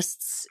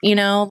artists,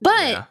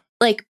 But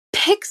like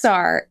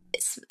Pixar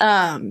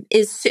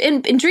is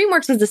and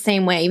DreamWorks was the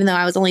same way, even though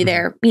I was only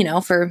there,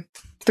 for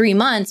 3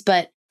 months.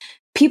 But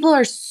people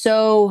are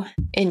so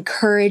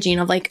encouraging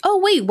of like, oh,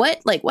 wait, what?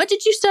 Like, what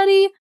did you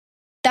study?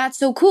 That's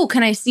so cool.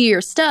 Can I see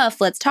your stuff?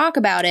 Let's talk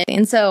about it.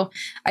 And so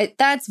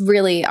that's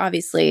really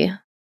obviously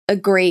a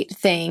great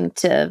thing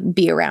to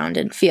be around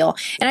and feel.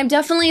 And I'm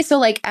definitely, so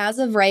like as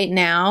of right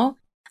now,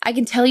 I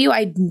can tell you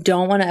I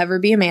don't want to ever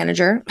be a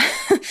manager.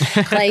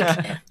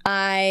 Like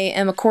I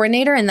am a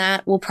coordinator, and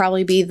that will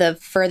probably be the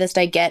furthest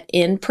I get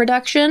in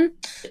production.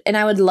 And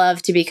I would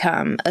love to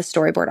become a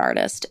storyboard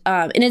artist.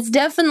 And it's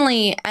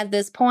definitely at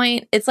this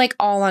point, it's like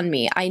all on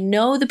me. I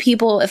know the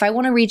people, if I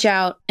want to reach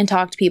out and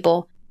talk to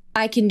people,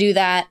 I can do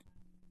that.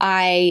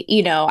 I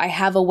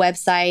have a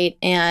website,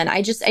 and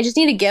I just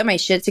need to get my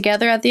shit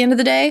together at the end of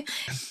the day.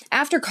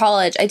 After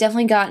college, I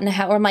definitely got in a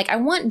habit where I'm like, I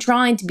want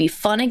drawing to be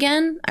fun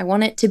again. I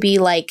want it to be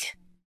like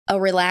a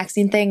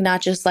relaxing thing,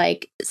 not just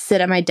like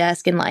sit at my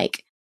desk and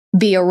like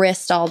be a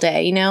wrist all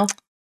day,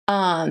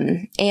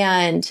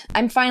 And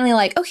I'm finally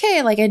like,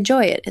 okay, like I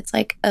enjoy it. It's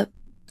like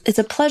it's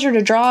a pleasure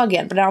to draw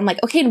again. But now I'm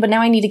like, okay, but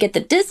now I need to get the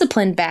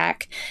discipline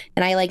back,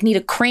 and I like need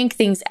to crank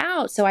things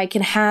out so I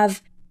can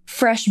have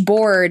fresh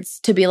boards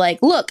to be like,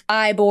 look,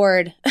 I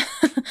board.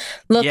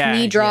 Look, Yeah,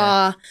 me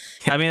draw.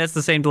 I mean, that's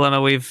the same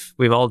dilemma we've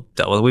all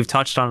dealt with. We've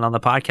touched on the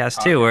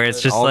podcast too, where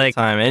it's just all like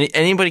the time.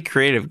 Anybody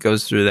creative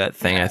goes through that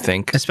thing, I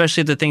think.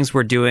 especially the things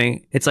we're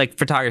doing. It's like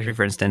photography,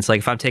 for instance. Like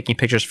if I'm taking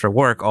pictures for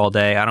work all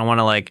day, I don't want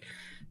to like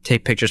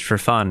take pictures for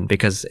fun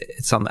because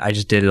it's something I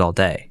just did it all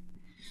day.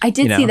 I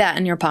did You see know? that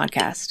in your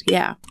podcast.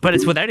 Yeah. But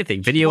it's with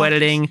anything, video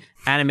editing,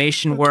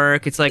 animation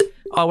work. It's like,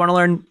 oh, I want to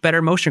learn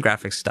better motion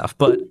graphics stuff,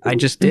 but I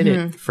just did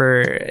it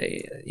for,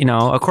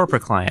 a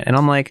corporate client. And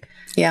I'm like,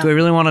 Yeah. do I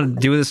really want to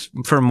do this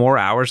for more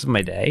hours of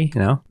my day?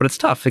 But it's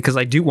tough because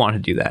I do want to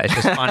do that. It's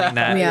just finding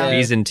that Yeah.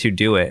 reason to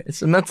do it.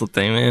 It's a mental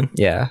thing, man.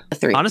 Yeah.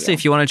 Three, Honestly, yeah.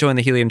 if you want to join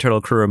the Helium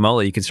Turtle crew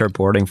remotely, you can start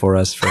boarding for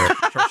us for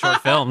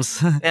short films.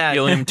 Yeah,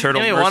 Helium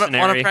Turtle want to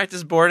mercenary.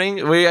 practice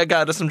boarding? I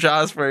got some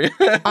jobs for you.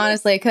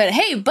 Honestly, I could.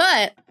 Hey,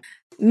 but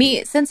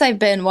since I've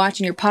been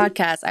watching your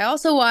podcast, I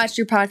also watched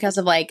your podcast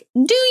of like,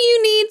 do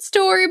you need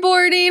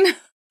storyboarding?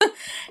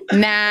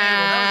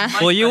 Nah.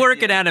 Well, you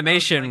work in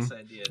animation.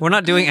 We're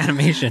not doing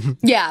animation.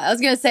 Yeah, I was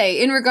gonna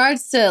say, in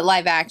regards to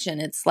live action,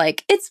 it's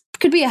like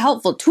could be a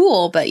helpful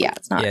tool, but yeah,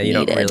 it's not Yeah, you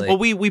don't needed. really- Well,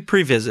 we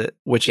pre-visit,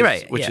 which is You're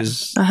right, which yeah.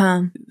 is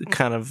Uh-huh.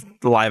 kind of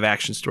the live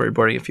action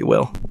storyboarding, if you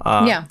will.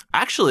 Yeah.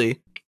 Actually,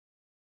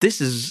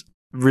 this is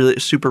really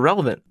super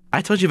relevant.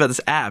 I told you about this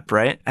app,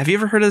 right? Have you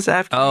ever heard of this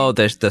app? Oh,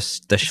 the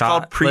it's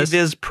shot called list?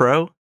 Previs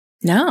Pro.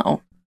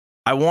 No.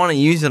 I want to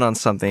use it on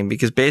something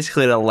because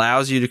basically it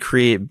allows you to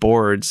create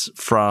boards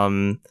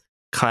from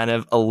kind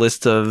of a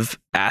list of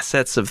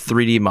assets of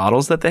 3D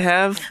models that they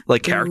have,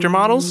 like character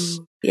models.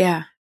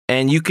 Yeah.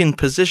 And you can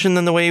position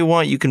them the way you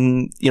want. You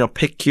can,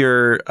 pick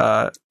your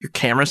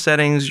camera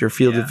settings, your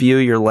field of view,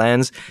 your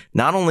lens.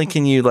 Not only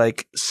can you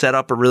like set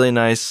up a really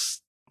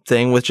nice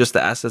thing with just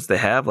the assets they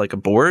have, like a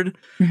board,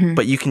 Mhm.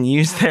 but you can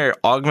use their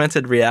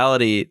augmented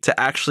reality to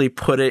actually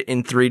put it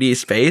in 3D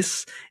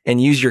space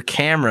and use your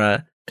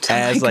camera To,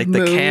 as like the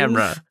move.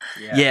 camera.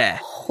 Yeah.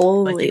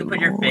 Holy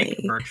moly.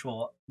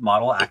 virtual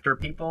model actor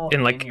people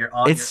In, like,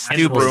 It's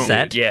actual stupid.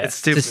 set Yeah.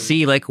 It's to stupid.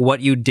 see like what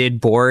you did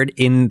board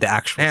in the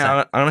actual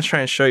Yeah, set. I'm going to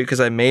try and show you because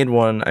I made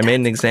one. I made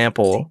an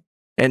example.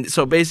 And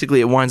so basically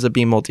it winds up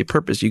being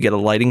multi-purpose. You get a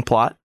lighting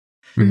plot,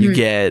 you Mhm.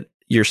 get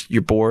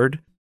your board,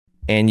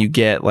 and you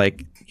get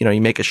like,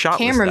 you make a shot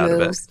Camera list out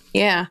of it. moves.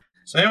 Yeah.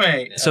 So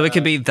anyway, So it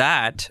could be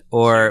that,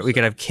 or we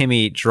could have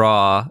Kimmy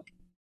draw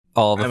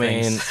all the I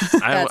mean, things.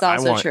 That's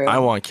also true. I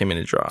want Kimmy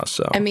to draw.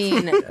 So I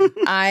mean,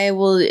 I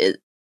will,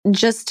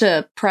 just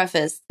to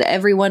preface,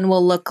 everyone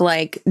will look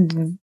like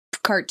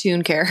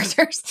cartoon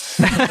characters.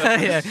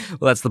 Yeah.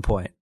 Well, that's the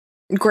point.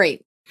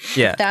 Great.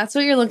 Yeah. That's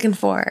what you're looking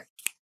for.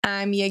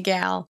 I'm your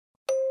gal.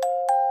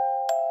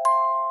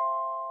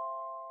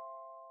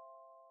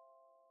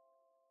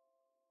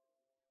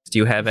 Do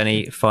you have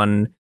any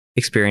fun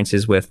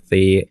experiences with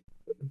the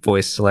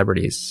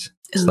celebrity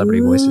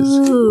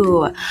voices,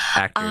 Ooh.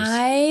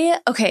 actors?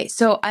 Okay,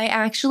 so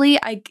I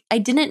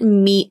didn't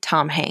meet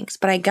Tom Hanks,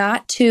 but I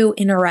got to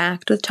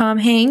interact with Tom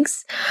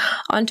Hanks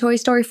on Toy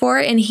Story 4,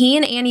 and he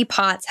and Annie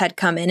Potts had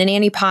come in, and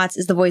Annie Potts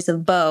is the voice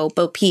of Bo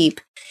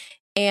Peep,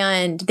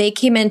 and they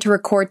came in to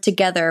record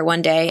together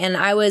one day, and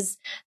I was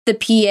the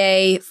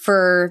PA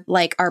for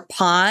like our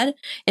pod,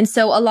 and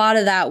so a lot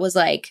of that was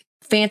like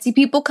fancy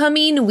people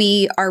coming.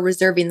 We are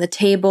reserving the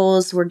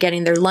tables. We're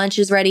getting their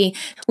lunches ready.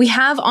 We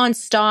have on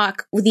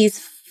stock these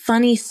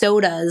funny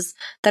sodas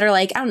that are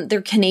like,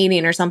 they're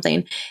Canadian or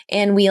something.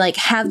 And we like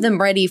have them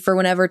ready for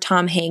whenever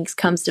Tom Hanks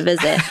comes to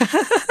visit.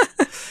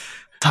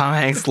 Tom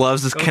Hanks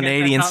loves his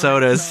Canadian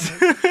sodas. And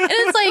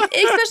it's like,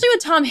 especially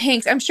with Tom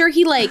Hanks, I'm sure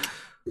he like,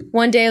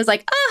 one day I was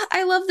like,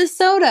 I love this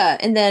soda.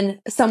 And then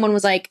someone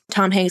was like,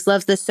 Tom Hanks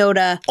loves this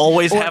soda.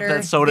 Always have Order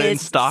that soda in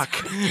this. stock.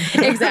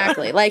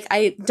 Exactly. Like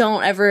I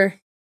don't ever,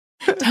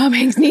 Tom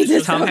Hanks needs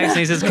his Tom soda. Hanks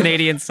needs his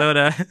Canadian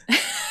soda.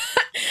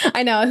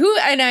 I know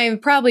and I'm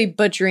probably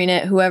butchering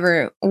it,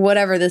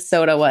 whatever this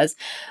soda was,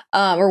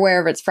 or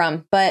wherever it's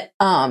from. But,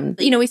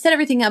 we set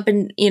everything up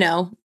and,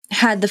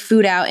 had the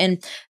food out,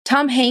 and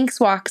Tom Hanks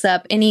walks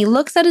up and he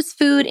looks at his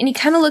food and he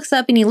kind of looks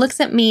up and he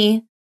looks at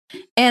me,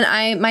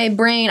 and my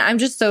brain, I'm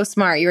just so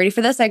smart. You ready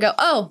for this? I go,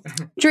 oh,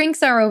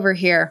 drinks are over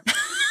here.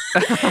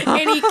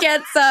 And he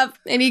gets up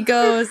and he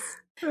goes,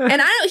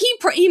 and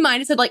he might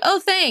have said like, oh,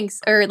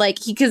 thanks. Or like,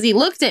 because he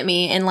looked at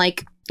me and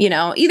like,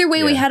 either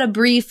way, we Yeah. had a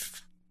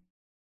brief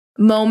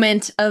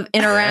moment of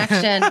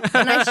interaction,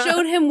 and I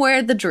showed him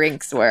where the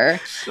drinks were.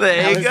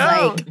 There I you was go.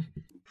 like,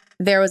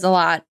 there was a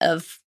lot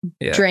of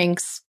Yeah.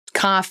 drinks,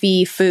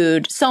 coffee,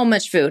 food, so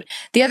much food.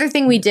 The other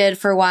thing we did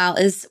for a while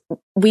is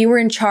we were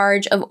in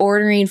charge of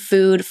ordering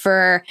food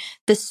for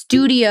the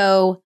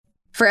studio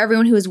for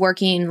everyone who was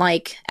working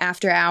like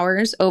after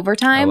hours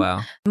overtime. Oh,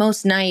 wow.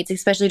 Most nights,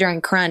 especially during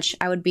crunch,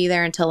 I would be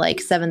there until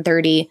like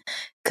 7:30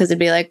 because it'd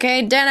be like,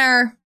 hey,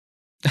 dinner,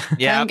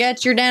 Yeah. come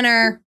get your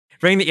dinner.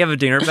 Ring the you have a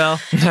dinner bell.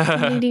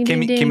 Ding, ding, ding,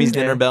 ding. Kimmy's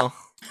dinner bell.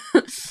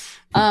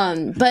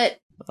 But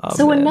Oh,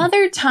 so man.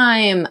 another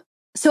time,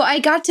 so I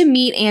got to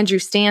meet Andrew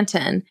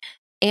Stanton,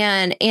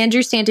 and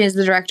Andrew Stanton is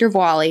the director of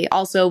WALL-E,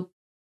 also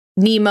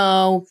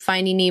Nemo,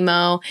 Finding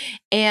Nemo.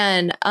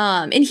 And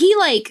he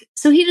like,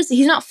 so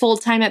he's not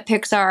full-time at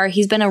Pixar.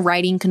 He's been a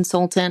writing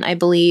consultant, I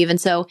believe.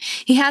 And so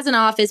he has an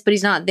office, but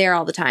he's not there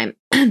all the time.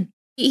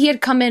 He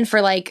had come in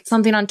for like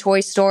something on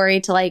Toy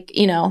Story to like,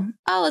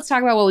 let's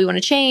talk about what we want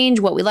to change,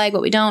 what we like,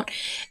 what we don't.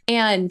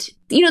 And,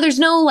 there's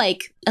no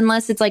like,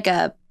 unless it's like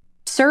a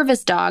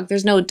service dog,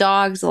 there's no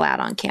dogs allowed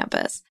on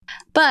campus.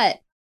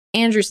 But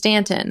Andrew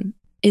Stanton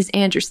is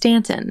Andrew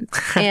Stanton.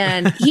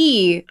 And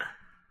he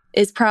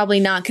is probably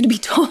not going to be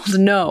told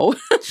no.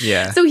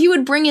 Yeah. So he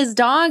would bring his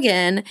dog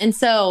in. And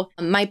so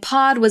my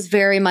pod was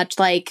very much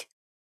like,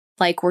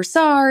 we're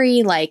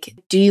sorry. Like,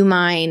 do you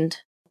mind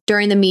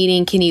during the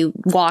meeting, can you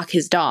walk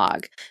his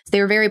dog? So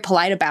they were very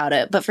polite about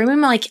it. But for me,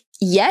 I'm like,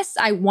 yes,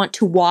 I want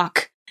to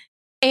walk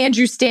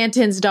Andrew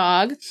Stanton's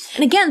dog.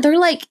 And again, they're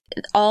like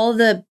all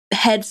the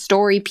head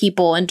story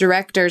people and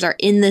directors are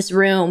in this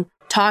room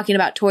talking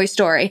about Toy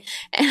Story.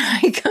 And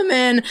I come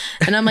in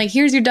and I'm like,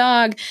 here's your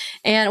dog.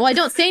 And I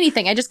don't say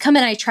anything. I just come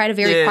in and I try to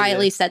very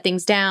quietly set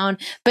things down.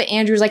 But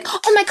Andrew's like,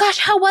 oh my gosh,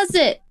 how was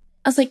it?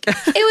 I was like,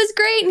 it was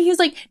great. And he was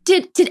like,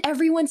 did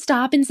everyone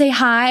stop and say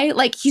hi?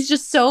 Like, he's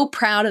just so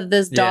proud of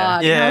this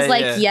dog. And I was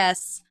like,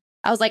 yes.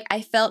 I was like,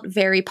 I felt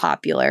very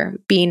popular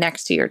being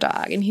next to your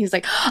dog. And he was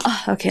like,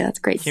 oh, okay, that's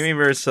great. Kimmy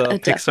Bursell,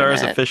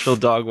 Pixar's official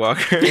dog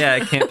walker. Yeah,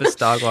 campus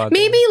dog walker.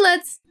 Maybe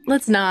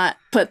let's not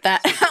put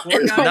that out.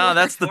 No,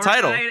 that's the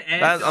title.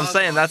 I'm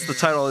saying that's the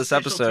title of this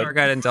episode. Tour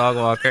guide and dog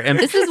walker. And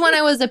this is when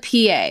I was a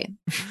PA.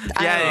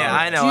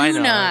 I know.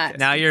 Not.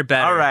 Now you're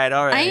better. All right.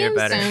 I am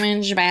so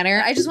much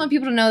better. I just want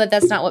people to know that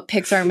that's not what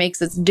Pixar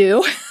makes us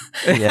do.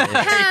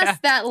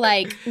 Past that,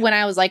 like, when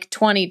I was like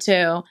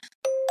 22.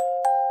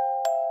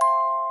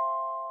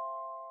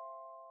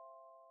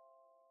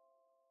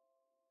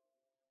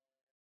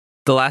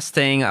 The last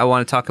thing I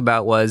want to talk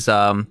about was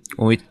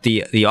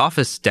the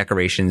office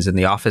decorations and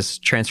the office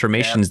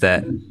transformations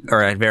that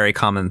are a very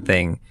common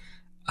thing.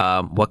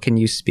 What can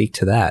you speak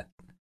to that?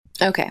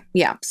 Okay,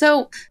 yeah.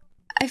 So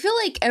I feel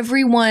like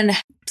everyone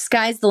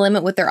sky's the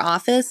limit with their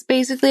office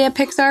basically at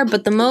Pixar,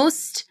 but the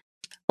most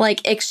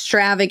like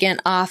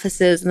extravagant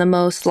offices and the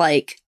most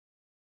like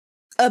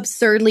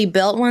absurdly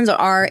built ones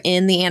are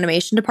in the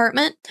animation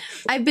department.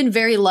 I've been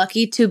very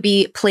lucky to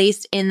be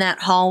placed in that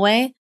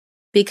hallway,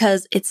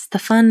 because it's the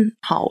fun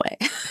hallway.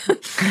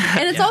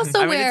 And it's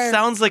also where... it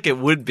sounds like it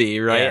would be,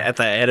 right? At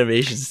the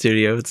animation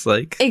studio, it's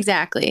like...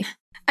 Exactly.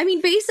 I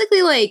mean,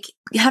 basically, like,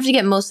 you have to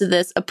get most of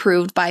this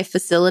approved by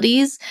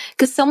facilities,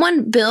 because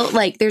someone built,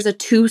 like, there's a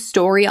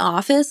 2-story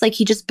office. Like,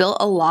 he just built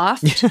a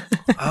loft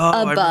above.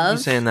 I remember you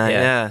saying that,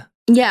 yeah.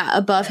 Yeah,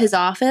 above his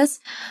office.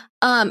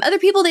 Other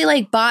people, they,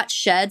 like, bought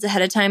sheds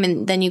ahead of time,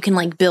 and then you can,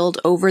 like, build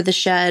over the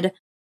shed.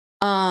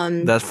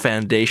 That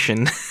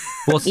foundation.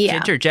 Well, to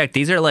interject,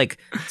 these are like,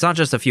 it's not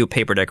just a few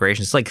paper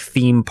decorations, it's like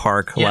theme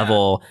park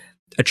level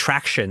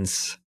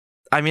attractions.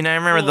 I mean, I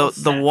remember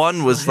the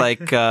one was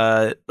like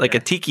a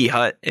tiki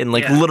hut and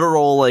like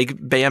literal like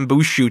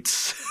bamboo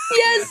shoots.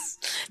 Yes.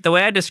 The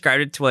way I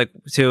described it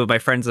to my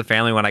friends and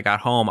family when I got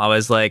home, I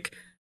was like,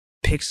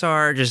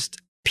 Pixar, just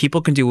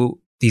people can do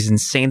these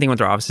insane things with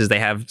their offices. They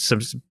have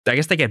I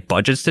guess they get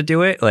budgets to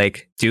do it.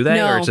 Like, do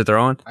they? Or is it their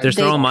own? There's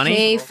their own money? They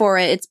pay for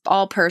it. It's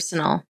all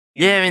personal.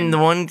 Yeah, I mean, the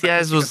one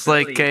guys was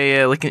like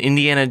an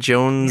Indiana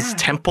Jones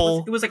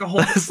temple. It was like a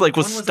whole... like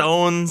with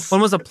stones. One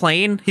was a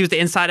plane. He was the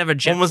inside of a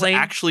jet plane. One was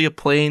actually a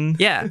plane.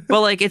 Yeah,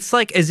 but like, it's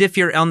like as if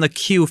you're on the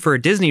queue for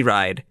a Disney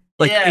ride.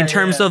 Like, in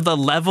terms of the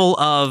level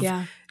of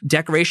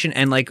decoration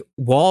and like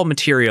wall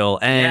material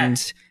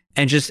and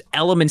just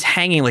elements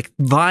hanging, like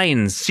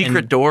vines.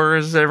 Secret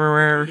doors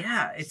everywhere.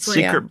 Yeah, it's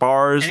secret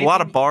bars. A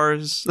lot of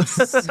bars.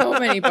 So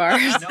many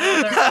bars.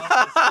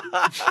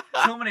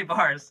 So many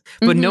bars.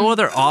 But no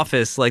other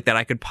office like that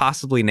I could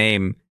possibly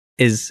name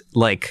is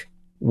like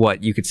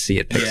what you could see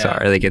at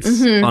Pixar. Like,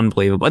 it's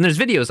unbelievable. And there's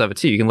videos of it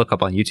too. You can look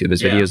up on YouTube.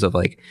 There's videos of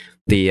like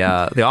the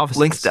office.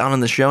 Links down in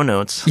the show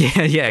notes.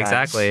 Yeah,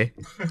 exactly.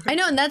 I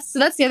know, and that's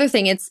the other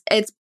thing. It's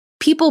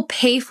people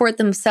pay for it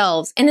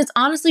themselves. And it's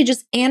honestly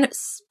just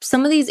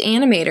some of these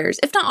animators,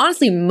 if not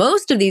honestly,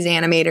 most of these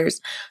animators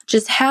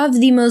just have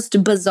the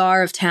most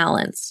bizarre of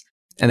talents.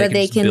 And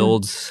they can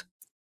build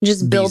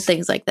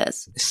things like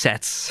this.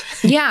 Sets.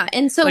 Yeah.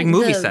 And so like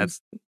movie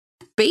sets.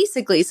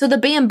 Basically. So the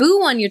bamboo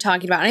one you're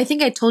talking about, and I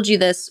think I told you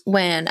this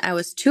when I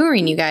was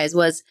touring you guys,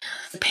 was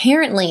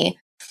apparently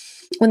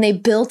when they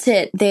built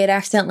it, they had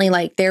accidentally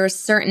there were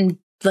certain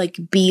like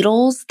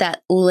beetles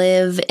that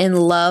live and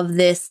love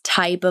this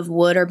type of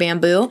wood or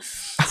bamboo.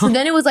 So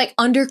then it was like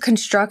under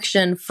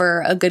construction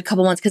for a good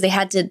couple months because they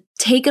had to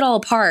take it all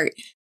apart,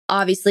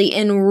 obviously,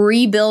 and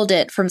rebuild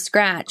it from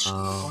scratch.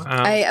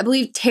 I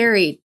believe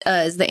Terry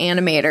is the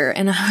animator,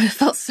 and I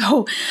felt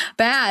so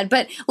bad.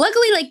 But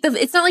luckily,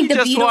 it's not like the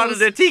just beetles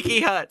wanted a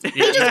tiki hut. They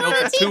just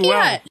wanted a tiki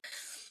hut.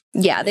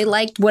 Yeah, they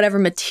liked whatever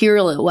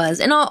material it was,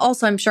 and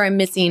also I'm sure I'm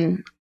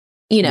missing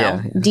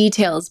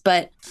details,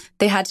 but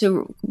they had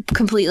to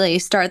completely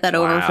start that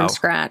over from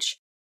scratch.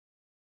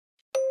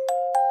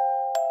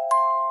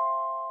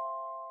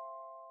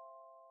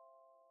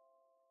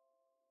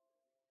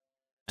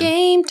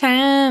 Game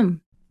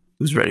time.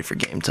 Who's ready for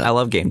game time? I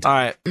love game time. All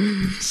right.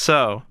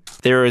 So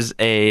there is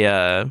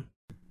a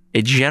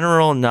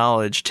general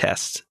knowledge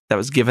test that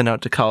was given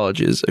out to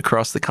colleges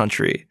across the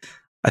country.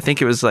 I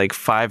think it was like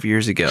 5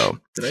 years ago.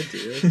 Did I do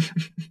it?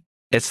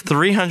 It's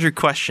 300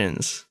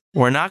 questions.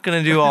 We're not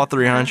going to do all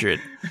 300.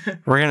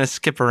 We're going to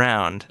skip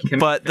around.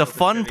 But the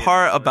fun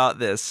part about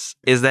this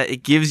is that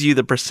it gives you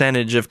the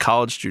percentage of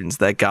college students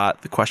that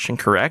got the question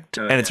correct.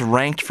 And it's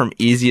ranked from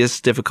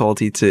easiest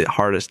difficulty to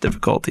hardest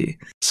difficulty.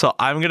 So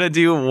I'm going to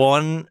do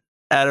 1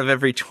 out of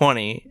every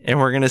 20, and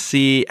we're going to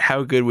see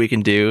how good we can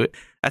do.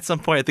 At some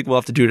point, I think we'll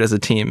have to do it as a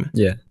team.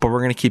 Yeah. But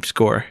we're going to keep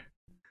score.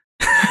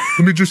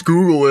 Let me just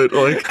Google it.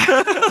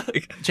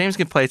 Like, James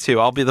can play too.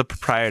 I'll be the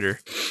proprietor.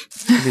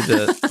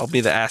 I'll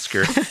be the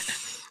asker.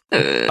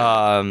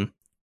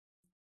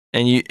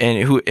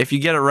 If you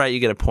get it right, you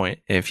get a point.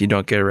 If you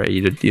don't get it right,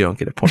 you don't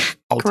get a point.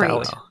 I'll Great.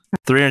 tally.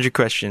 300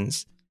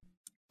 questions.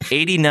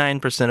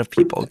 89% of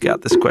people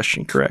got this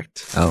question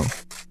correct. Oh.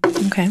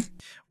 Okay.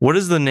 What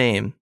is the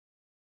name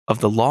of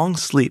the long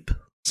sleep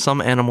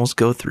some animals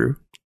go through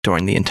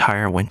during the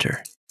entire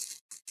winter?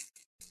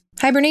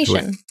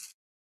 Hibernation.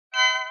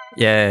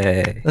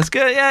 Yay. That's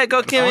good. Yeah,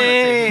 go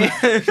Kimmy.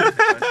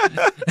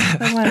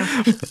 Oh,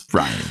 wow.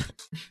 Ryan.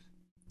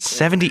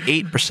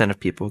 78% of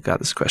people got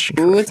this question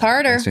Ooh, correct. it's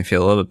harder. Makes me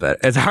feel a little bit better.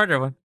 It's a harder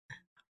one.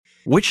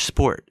 Which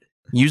sport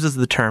uses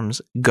the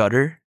terms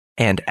gutter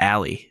and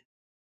alley?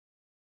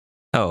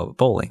 Oh,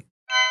 bowling.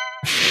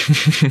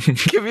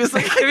 Kimmy's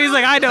like,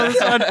 I know this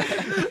one.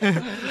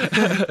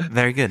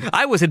 very good.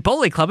 I was in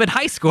bowling club in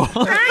high school.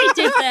 I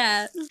did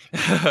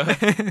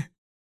that.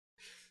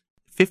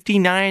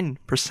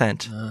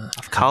 59%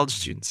 of college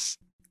students.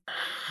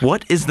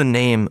 What is the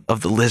name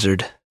of the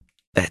lizard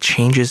that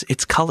changes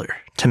its color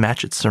to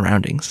match its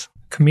surroundings?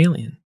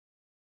 Chameleon.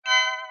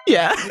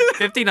 Yeah.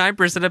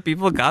 59% of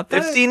people got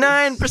this.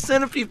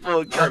 59% of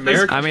people got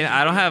this. I mean,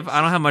 I don't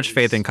have much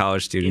faith in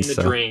college In students. the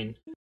So. drain.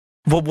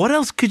 Well, what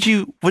else could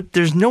you...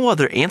 There's no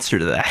other answer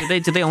to that.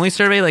 Did they only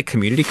survey like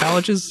community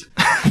colleges?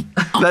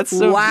 That's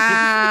so...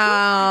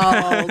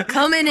 Wow.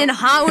 Coming in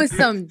hot with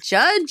some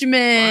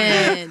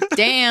judgment.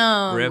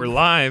 Damn. We're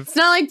live. It's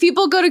not like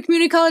people go to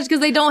community college because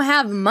they don't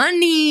have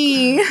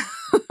money.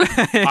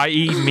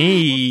 I.e.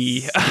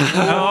 me.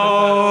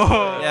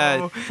 Oh.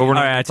 Yeah. But we're All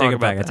not right, I take talking it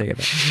back. I about take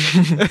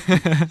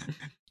it back.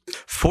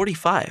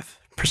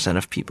 45%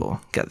 of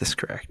people got this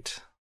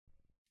correct.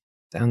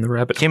 that. Down the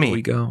rabbit hole Kimmy.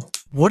 we go.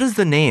 What is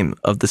the name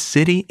of the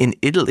city in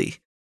Italy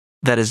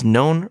that is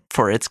known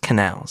for its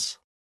canals?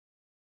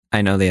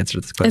 I know the answer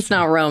to this question. It's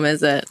not Rome,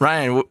 is it?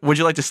 Ryan, would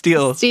you like to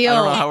steal? Steal. I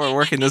don't know how we're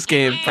working this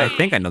game. I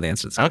think I know the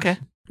answer to this question. Okay.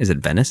 Is it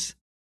Venice?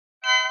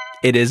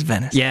 It is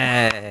Venice.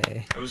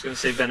 Yay. I was going to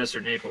say Venice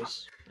or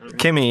Naples.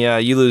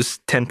 Kimmy, you lose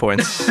 10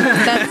 points.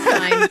 That's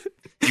fine.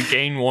 You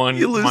gain 1,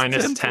 You lose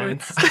minus 10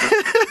 10.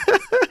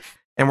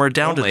 And we're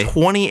down Only. to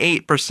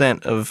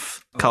 28%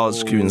 of college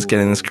students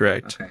getting this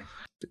correct. Okay.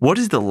 What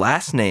is the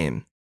last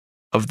name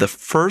of the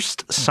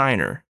first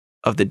signer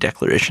of the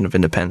Declaration of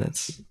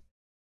Independence?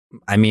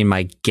 I mean,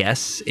 my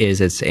guess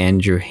is it's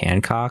Andrew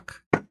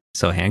Hancock.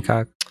 So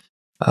Hancock?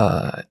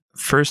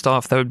 First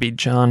off, that would be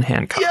John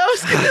Hancock. Yeah, I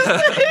was gonna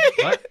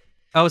say. What?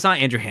 Oh, it's not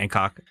Andrew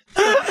Hancock.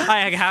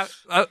 I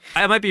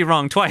might be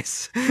wrong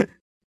twice.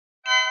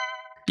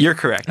 You're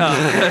correct. Oh.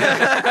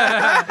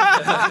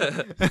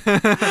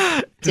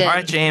 Dead. All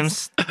right,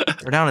 James.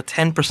 We're down to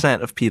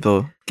 10% of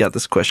people got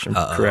this question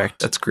Uh-oh. correct.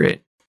 That's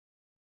great.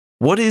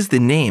 What is the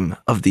name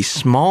of the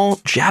small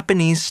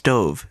Japanese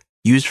stove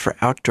used for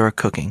outdoor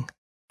cooking?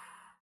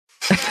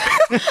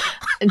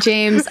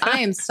 James, I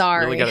am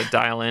sorry. Really got to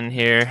dial in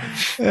here.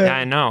 Yeah,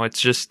 I know. It's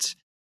just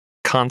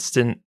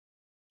constant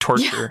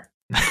torture.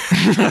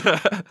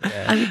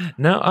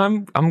 No,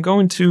 I'm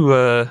going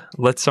to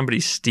let somebody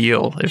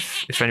steal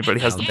if anybody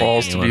has the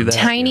balls to do that.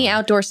 Tiny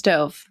outdoor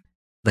stove.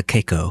 The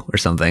Keiko or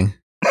something.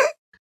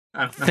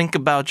 Think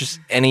about just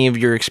any of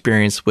your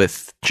experience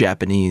with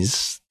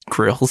Japanese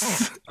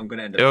grills. I'm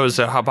gonna end It was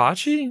a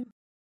hibachi.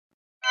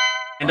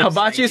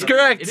 Hibachi is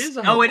correct. It is.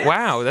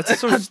 Wow, that's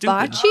so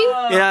stupid. Hibachi?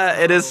 Yeah,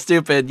 it is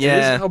stupid.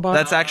 Yeah, hibachi.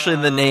 that's actually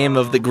the name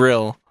of the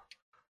grill.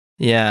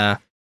 Yeah.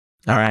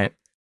 All right.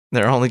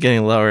 They're only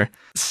getting lower.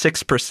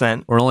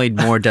 6%. We're only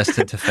more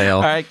destined to fail.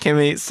 All right,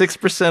 Kimmy.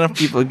 6% of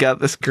people got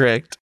this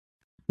correct.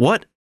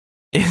 What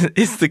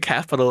is the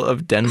capital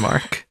of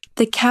Denmark?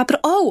 The capital.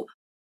 Oh,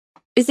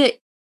 is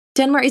it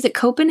Denmark? Is it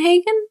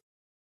Copenhagen?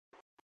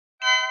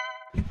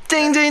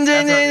 Ding, ding,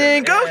 ding, ding,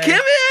 ding. Go,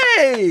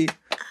 Kimmy!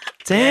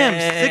 Damn,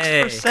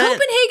 Yay. 6%.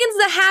 Copenhagen's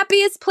the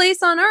happiest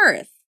place on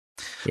earth.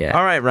 Yeah.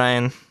 All right,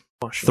 Ryan.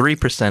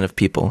 3% of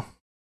people.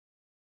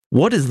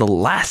 What is the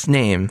last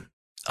name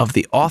of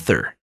the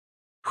author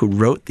who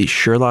wrote the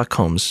Sherlock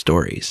Holmes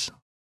stories?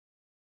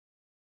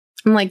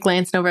 I'm like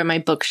glancing over at my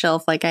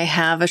bookshelf like I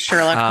have a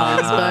Sherlock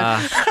Holmes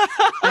book.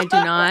 I do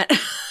not.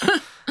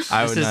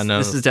 I would not know.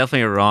 This is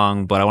definitely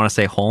wrong, but I want to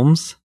say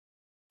Holmes.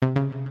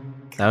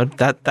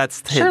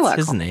 That's Sherlock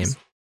his Holmes. name.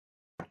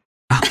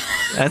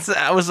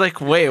 I was like,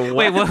 wait, what?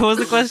 Wait, what was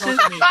the question?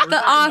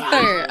 The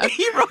author.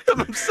 He wrote them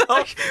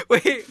himself.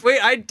 wait,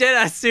 I did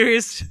a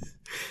serious.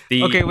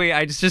 Okay, wait,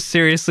 I just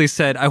seriously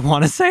said I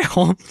want to say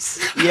Holmes.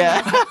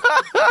 Yeah.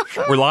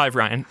 We're live,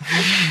 Ryan.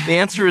 The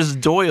answer is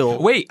Doyle.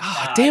 Wait,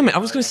 damn it! I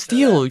was gonna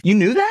steal. You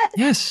knew that?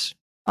 Yes.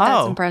 That's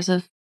Oh.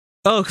 impressive.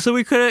 Oh, so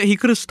he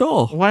could have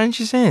stole. Why didn't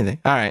you say anything?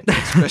 All right.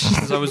 Next question.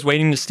 Because I was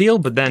waiting to steal,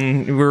 but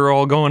then we were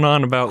all going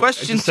on about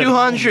Question I just said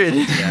 200.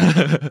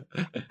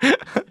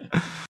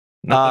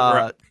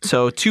 Nothing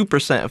So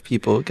 2% of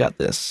people got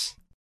this.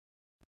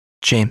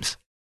 James,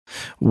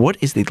 what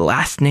is the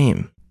last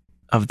name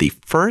of the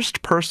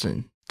first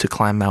person to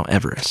climb Mount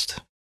Everest?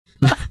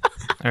 all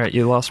right,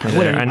 you lost me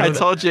there. I know I that.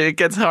 told you it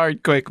gets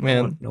hard quick,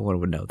 man. No one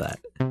would know that.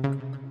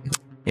 The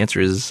answer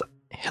is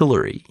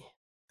Hillary.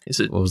 Is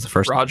it What was the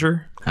first?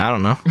 Roger? I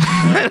don't know.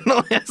 I don't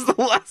know. That's the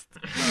last.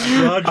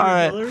 All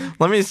right.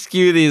 Let me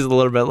skew these a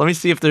little bit. Let me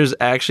see if there's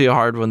actually a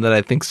hard one that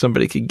I think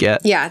somebody could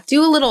get. Yeah,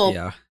 do a little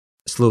Yeah,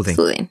 sleuthing.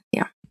 sleuthing.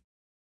 Yeah.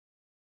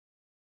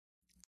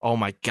 Oh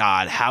my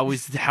God. How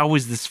is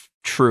this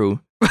true?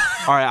 All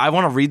right. I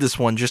want to read this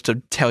one just to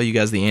tell you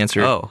guys the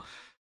answer. Oh,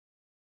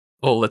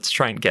 Well, let's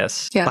try and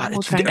guess. Yeah. But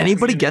we'll try did and-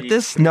 anybody get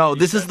this? No,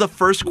 this is the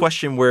first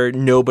question where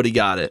nobody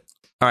got it.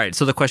 all right.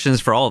 So the question is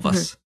for all of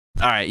us.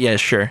 All right, yeah,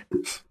 sure.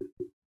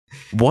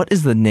 What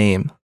is the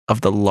name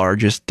of the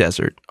largest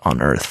desert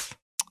on Earth?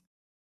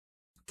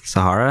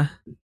 Sahara.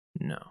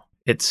 No.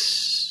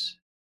 Is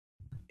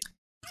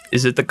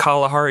it the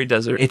Kalahari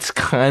Desert? It's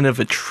kind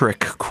of a trick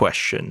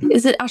question.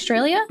 Is it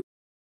Australia?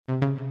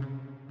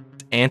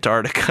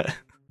 Antarctica.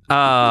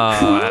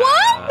 Oh,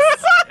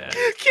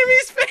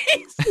 Kimmy's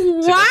face.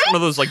 That's What? one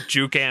of those like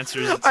juke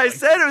answers. It's I like-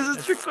 said it was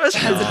a trick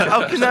question.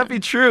 How can that be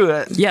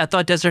true? yeah. I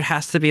thought desert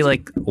has to be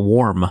like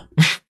warm.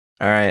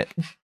 All right.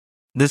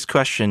 This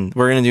question,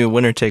 we're going to do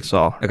winner takes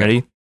all. Okay.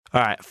 Ready?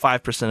 All right,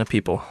 5% of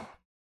people.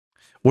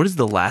 What is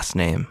the last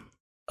name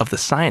of the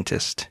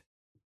scientist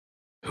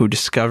who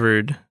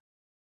discovered, I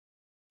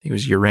think it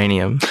was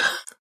uranium?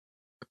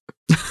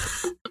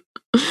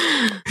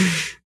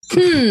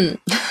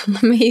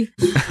 Let me.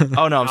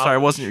 Oh, no, I'm sorry.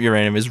 It wasn't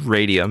uranium. It was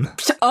radium.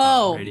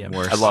 Oh, Radium.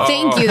 Worse. I lost.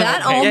 thank you.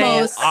 That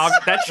almost.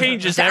 that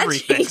changes That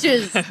everything.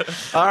 changes.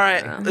 All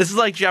right. This is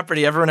like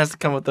Jeopardy. Everyone has to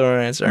come with their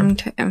own answer.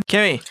 Okay.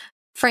 Kimmy.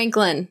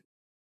 Franklin.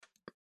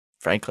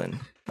 Franklin.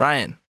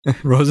 Ryan.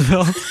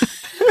 Roosevelt.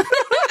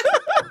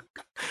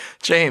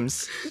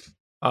 James.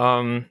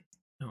 I'm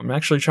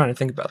actually trying to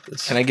think about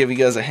this. Can I give you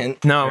guys a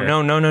hint? No,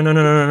 Sure.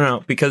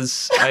 no.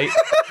 Because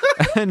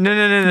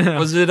no.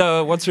 was it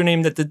what's her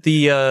name that did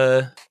the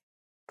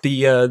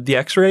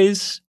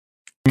X-rays?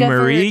 Discovered.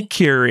 Marie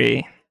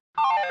Curie.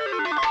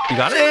 You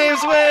got it.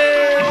 James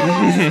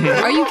wins!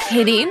 Are you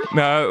kidding?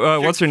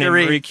 What's her name?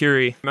 Curie. Marie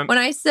Curie. When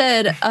I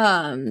said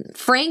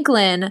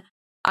Franklin,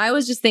 I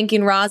was just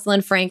thinking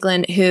Rosalind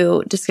Franklin,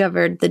 who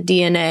discovered the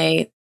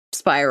DNA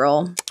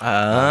spiral. So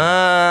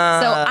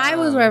I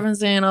was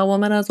referencing a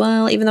woman as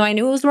well, even though I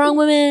knew it was the wrong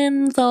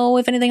woman. So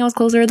if anything, I was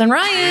closer than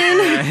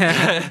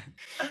Ryan.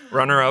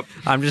 Runner up.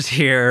 I'm just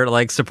here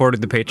like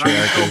supporting the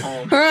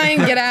patriarchy. Ryan,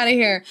 get out of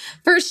here.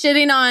 First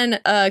shitting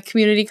on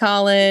community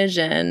college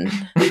and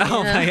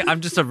Oh my,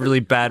 I'm just a really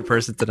bad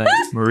person tonight.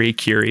 Marie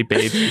Curie,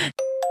 baby.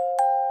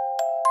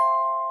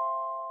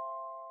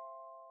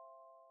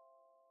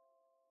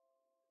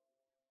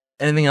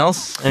 Anything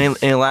else?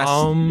 Any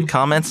last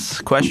comments,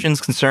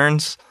 questions,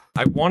 concerns?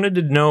 I wanted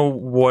to know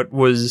what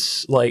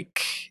was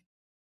like.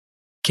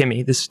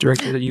 Kimmy, this is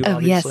directed at you, Oh,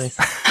 yes.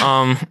 obviously.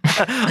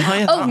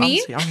 Yeah, Oh,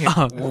 me? obviously,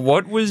 I'm here.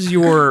 What was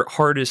your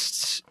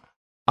hardest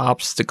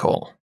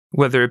obstacle?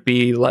 Whether it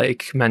be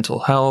like mental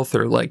health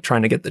or like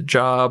trying to get the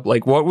job,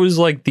 like what was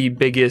like the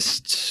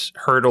biggest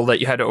hurdle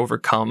that you had to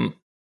overcome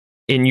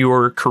in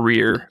your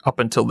career up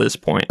until this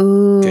point?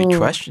 Ooh, Good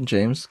question,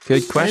 James.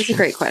 Good That's a question.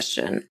 great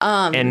question.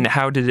 And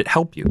how did it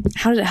help you?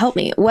 How did it help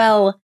me?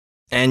 Well,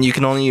 And you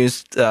can only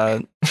use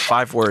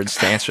 5 words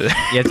to answer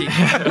that. You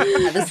have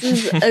to- this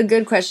is a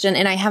good question,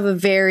 and I have a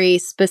very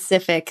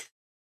specific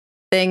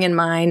thing in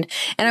mind,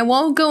 and I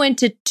won't go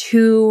into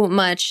too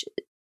much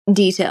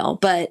detail,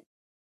 but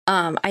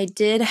I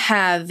did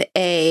have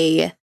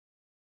a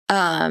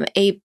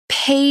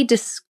pay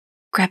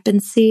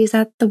discrepancy. Is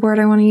that the word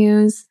I want to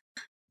use?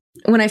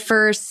 When I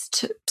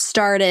first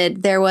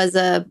started, there was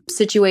a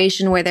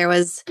situation where there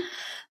was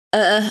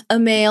a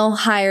male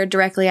hired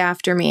directly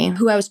after me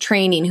who I was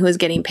training, who was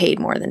getting paid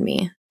more than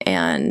me.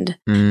 And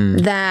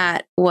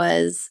that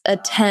was a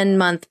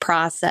 10-month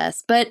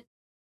process. But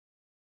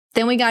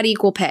then we got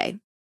equal pay.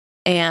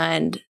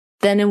 And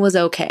then it was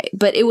okay.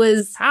 But it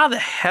was... How the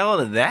hell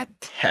did that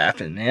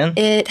happen, man?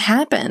 It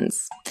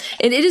happens.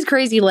 It is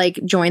crazy, like,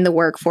 join the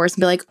workforce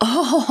and be like,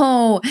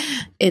 oh,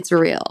 it's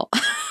real.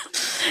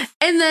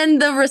 And then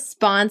the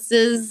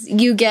responses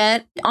you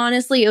get,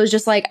 honestly, it was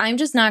just like, I'm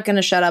just not going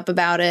to shut up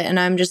about it. And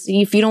I'm just,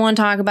 if you don't want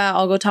to talk about it,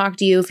 I'll go talk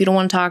to you. If you don't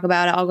want to talk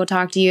about it, I'll go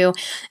talk to you.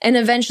 And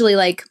eventually,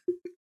 like,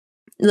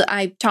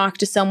 I talked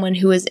to someone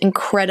who was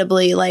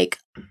incredibly like,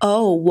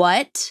 oh,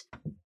 what?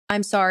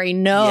 I'm sorry,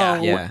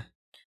 no. yeah.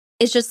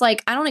 it's just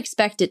like, I don't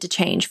expect it to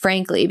change,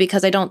 frankly,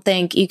 because I don't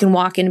think you can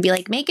walk in and be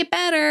like, make it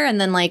better. And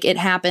then like it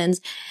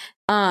happens.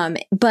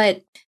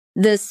 But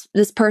this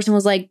person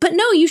was like, but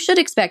no, you should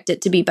expect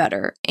it to be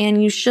better.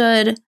 And you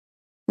should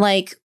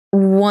like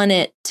want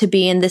it to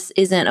be, and this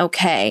isn't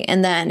okay.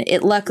 And then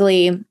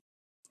luckily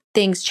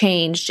things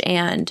changed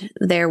and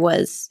there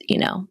was,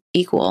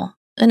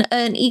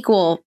 an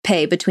equal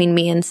pay between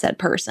me and said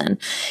person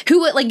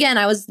who, again,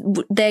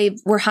 they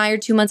were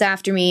hired 2 months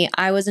after me.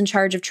 I was in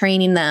charge of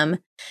training them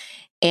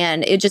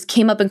and it just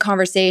came up in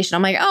conversation.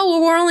 I'm like, oh,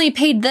 well, we're only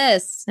paid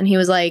this. And he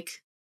was like,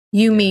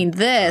 you mean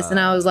this? And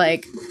I was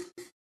like,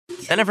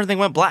 and everything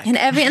went black. And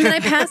then I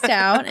passed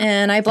out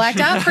and I blacked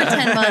out for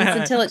 10 months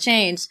until it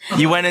changed.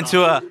 You went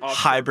into a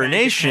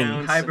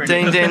hibernation.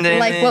 Ding, ding, ding,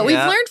 like what we've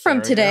learned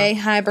from today,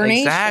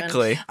 hibernation.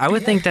 Exactly. I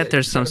would think that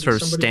there's some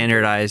sort of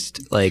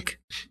standardized, like,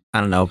 I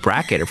don't know,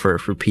 bracket for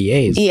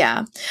PAs.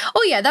 Yeah.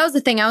 Oh, yeah. That was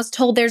the thing. I was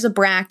told there's a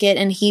bracket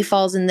and he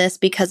falls in this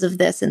because of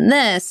this and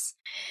this.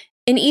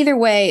 And either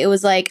way, it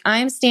was like,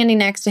 I'm standing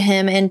next to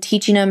him and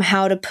teaching him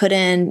how to put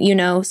in,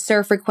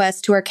 surf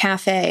requests to our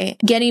cafe,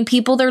 getting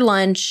people their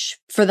lunch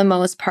for the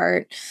most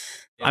part.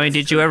 I mean,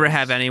 did you ever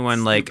have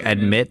anyone like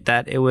admit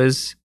that it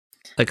was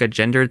like a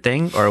gendered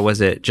thing, or was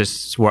it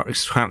just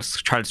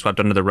tried to swept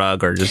under the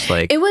rug, or just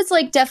like... It was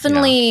like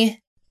definitely,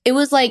 it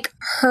was like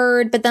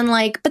heard, but then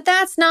like, but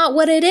that's not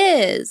what it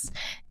is.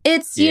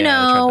 It's,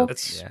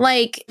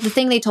 like the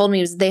thing they told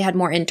me was they had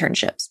more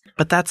internships.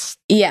 But that's...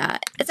 Yeah.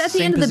 It's at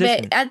the end of the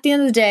day. At the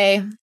end of the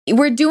day,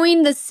 we're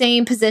doing the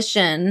same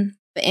position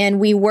and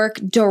we work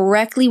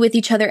directly with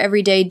each other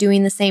every day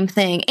doing the same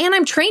thing. And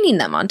I'm training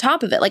them on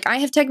top of it. Like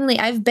I've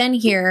been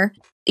here,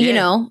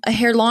 a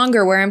hair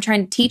longer where I'm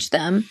trying to teach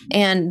them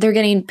and they're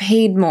getting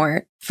paid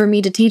more for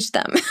me to teach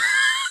them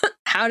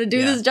how to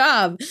do this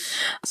job.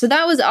 So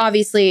that was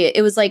obviously,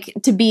 it was like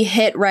to be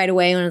hit right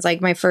away when it was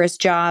like my first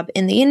job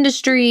in the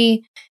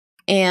industry.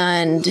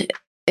 And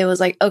it was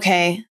like,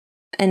 okay,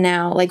 and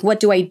now like, what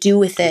do I do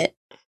with it?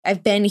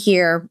 I've been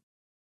here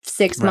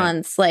 6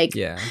 months. Like,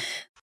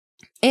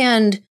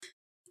 and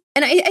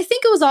I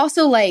think it was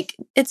also like,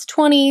 it's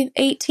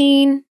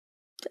 2018.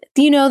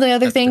 The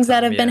other things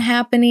that have been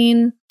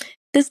happening.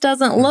 This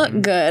doesn't look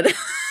good.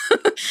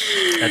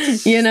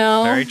 That's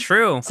very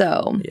true.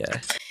 So, yeah.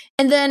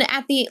 And then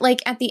at the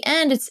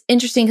end, it's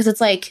interesting because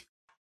it's like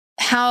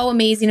how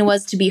amazing it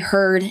was to be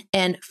heard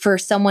and for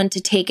someone to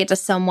take it to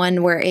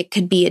someone where it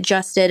could be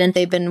adjusted. And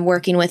they've been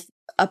working with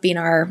upping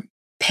our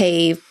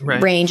pay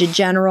range in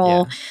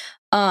general.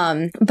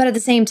 Yeah. But at the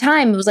same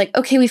time, it was like,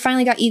 okay, we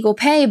finally got equal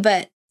pay,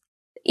 but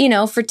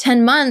for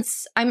 10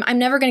 months, I'm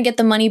never going to get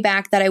the money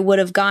back that I would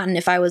have gotten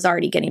if I was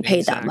already getting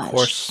paid that much. Of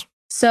course.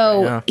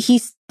 So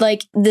he's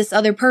like, this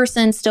other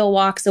person still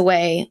walks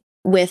away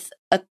with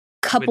a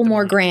couple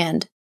more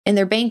grand in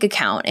their bank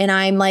account. And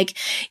I'm like,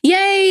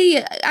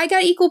 yay, I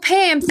got equal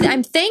pay.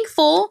 I'm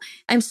thankful.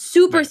 I'm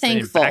super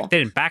thankful. They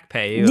didn't back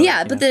pay you.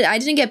 Yeah, but I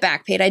didn't get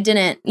back paid. I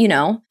didn't,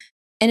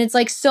 and it's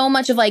like so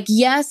much of like,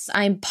 yes,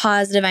 I'm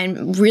positive.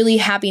 I'm really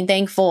happy and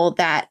thankful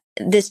that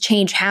this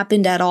change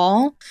happened at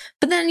all.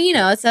 But then,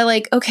 it's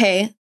like,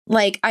 okay,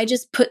 like I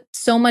just put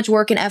so much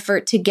work and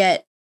effort to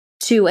get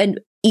to an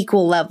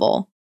equal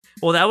level.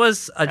 Well, that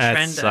was a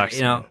trend,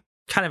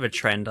 kind of a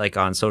trend like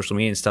on social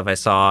media and stuff I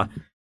saw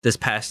this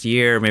past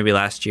year, maybe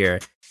last year,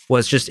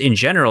 was just in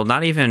general,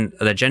 not even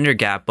the gender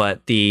gap,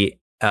 but the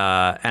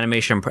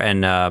animation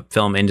and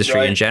film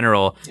industry in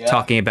general,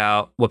 talking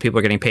about what people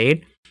are getting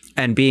paid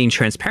and being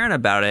transparent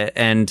about it.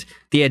 And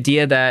the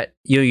idea that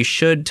you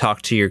should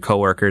talk to your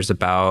coworkers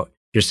about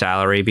your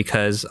salary,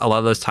 because a lot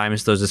of those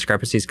times those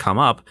discrepancies come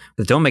up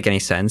that don't make any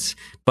sense.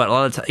 But a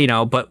lot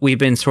of but we've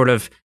been sort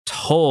of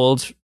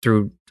told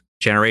through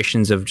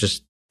generations of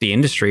just the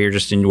industry or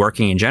just in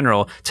working in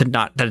general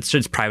that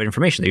it's private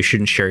information, that you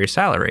shouldn't share your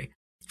salary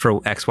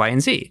for X, Y,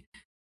 and Z.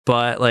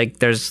 But like,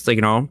 there's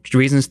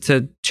reasons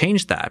to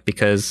change that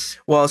because,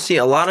 well, see,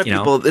 a lot of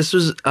people, this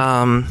was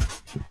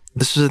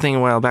a thing a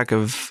while back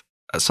of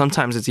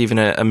sometimes it's even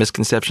a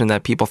misconception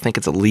that people think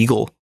it's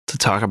illegal to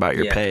talk about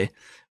your pay,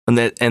 and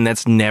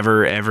that's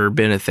never ever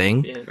been a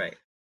thing. Yeah, right.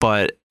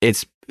 But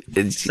it's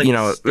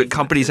like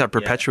companies have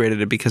perpetuated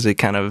it because it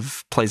kind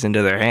of plays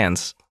into their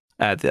hands.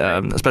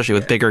 Especially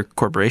with bigger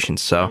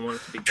corporations. So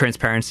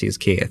transparency is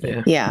key, I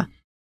think. Yeah.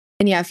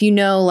 And if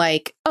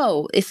like,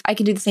 oh, if I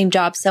can do the same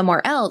job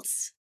somewhere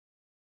else,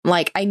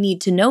 like I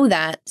need to know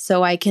that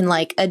so I can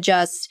like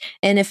adjust.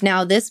 And if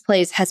now this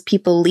place has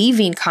people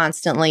leaving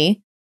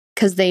constantly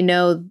because they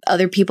know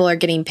other people are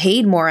getting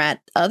paid more at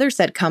other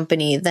said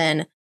company,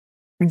 then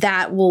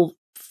that will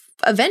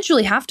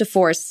eventually have to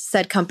force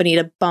said company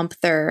to bump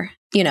their,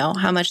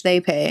 how much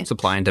they pay.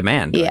 Supply and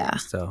demand. Yeah.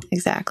 Right? So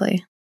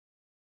exactly.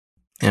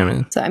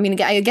 Yeah, so,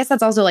 I guess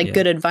that's also like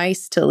good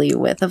advice to leave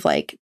with of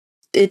like,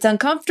 it's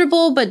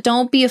uncomfortable, but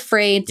don't be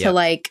afraid to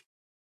like,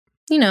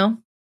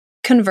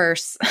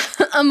 converse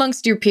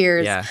amongst your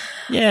peers. Yeah.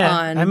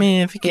 Yeah. I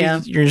mean, if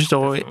you're just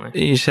always,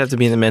 you just have to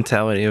be in the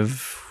mentality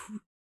of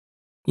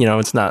you know,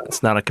 it's not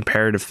a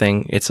comparative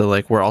thing. It's a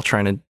like we're all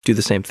trying to do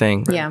the same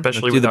thing. Yeah.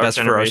 Especially do with the our best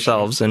for generation.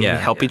 ourselves and Yeah.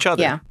 help each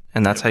other. Yeah.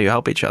 And that's how you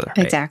help each other.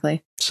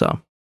 Exactly. So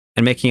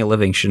And making a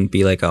living shouldn't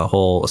be like a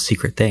whole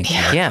secret thing.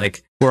 Yeah. yeah,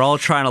 Like we're all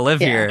trying to live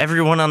Yeah. here.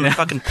 everyone on the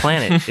fucking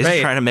planet is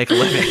Right. trying to make a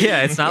living.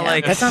 Yeah, it's not Yeah,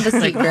 like that's not the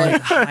like,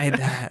 secret. hide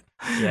that.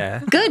 Yeah.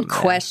 Good man.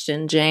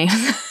 question, James.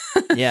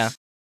 Yeah.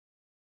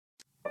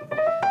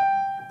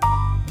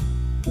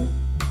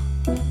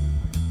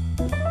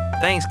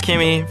 Thanks,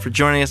 Kimmy, for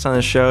joining us on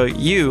the show.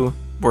 You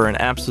were an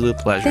absolute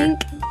pleasure.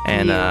 Thank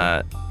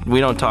And we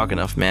don't talk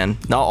enough, man.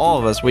 Not all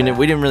of us. We didn't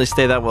really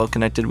stay that well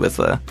connected with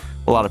a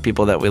lot of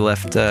people that we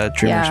left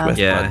Dreamworks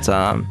Yeah. with.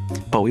 Yeah.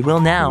 But we will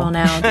now. Well,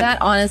 now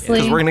that honestly,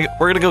 Because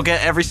we're gonna go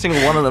get every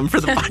single one of them for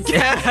the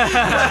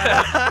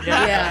podcast.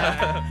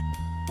 yeah.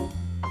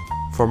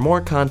 For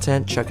more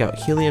content, check out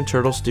Helium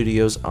Turtle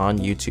Studios on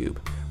YouTube,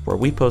 where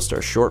we post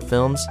our short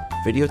films,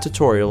 video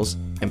tutorials,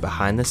 and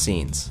behind the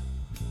scenes.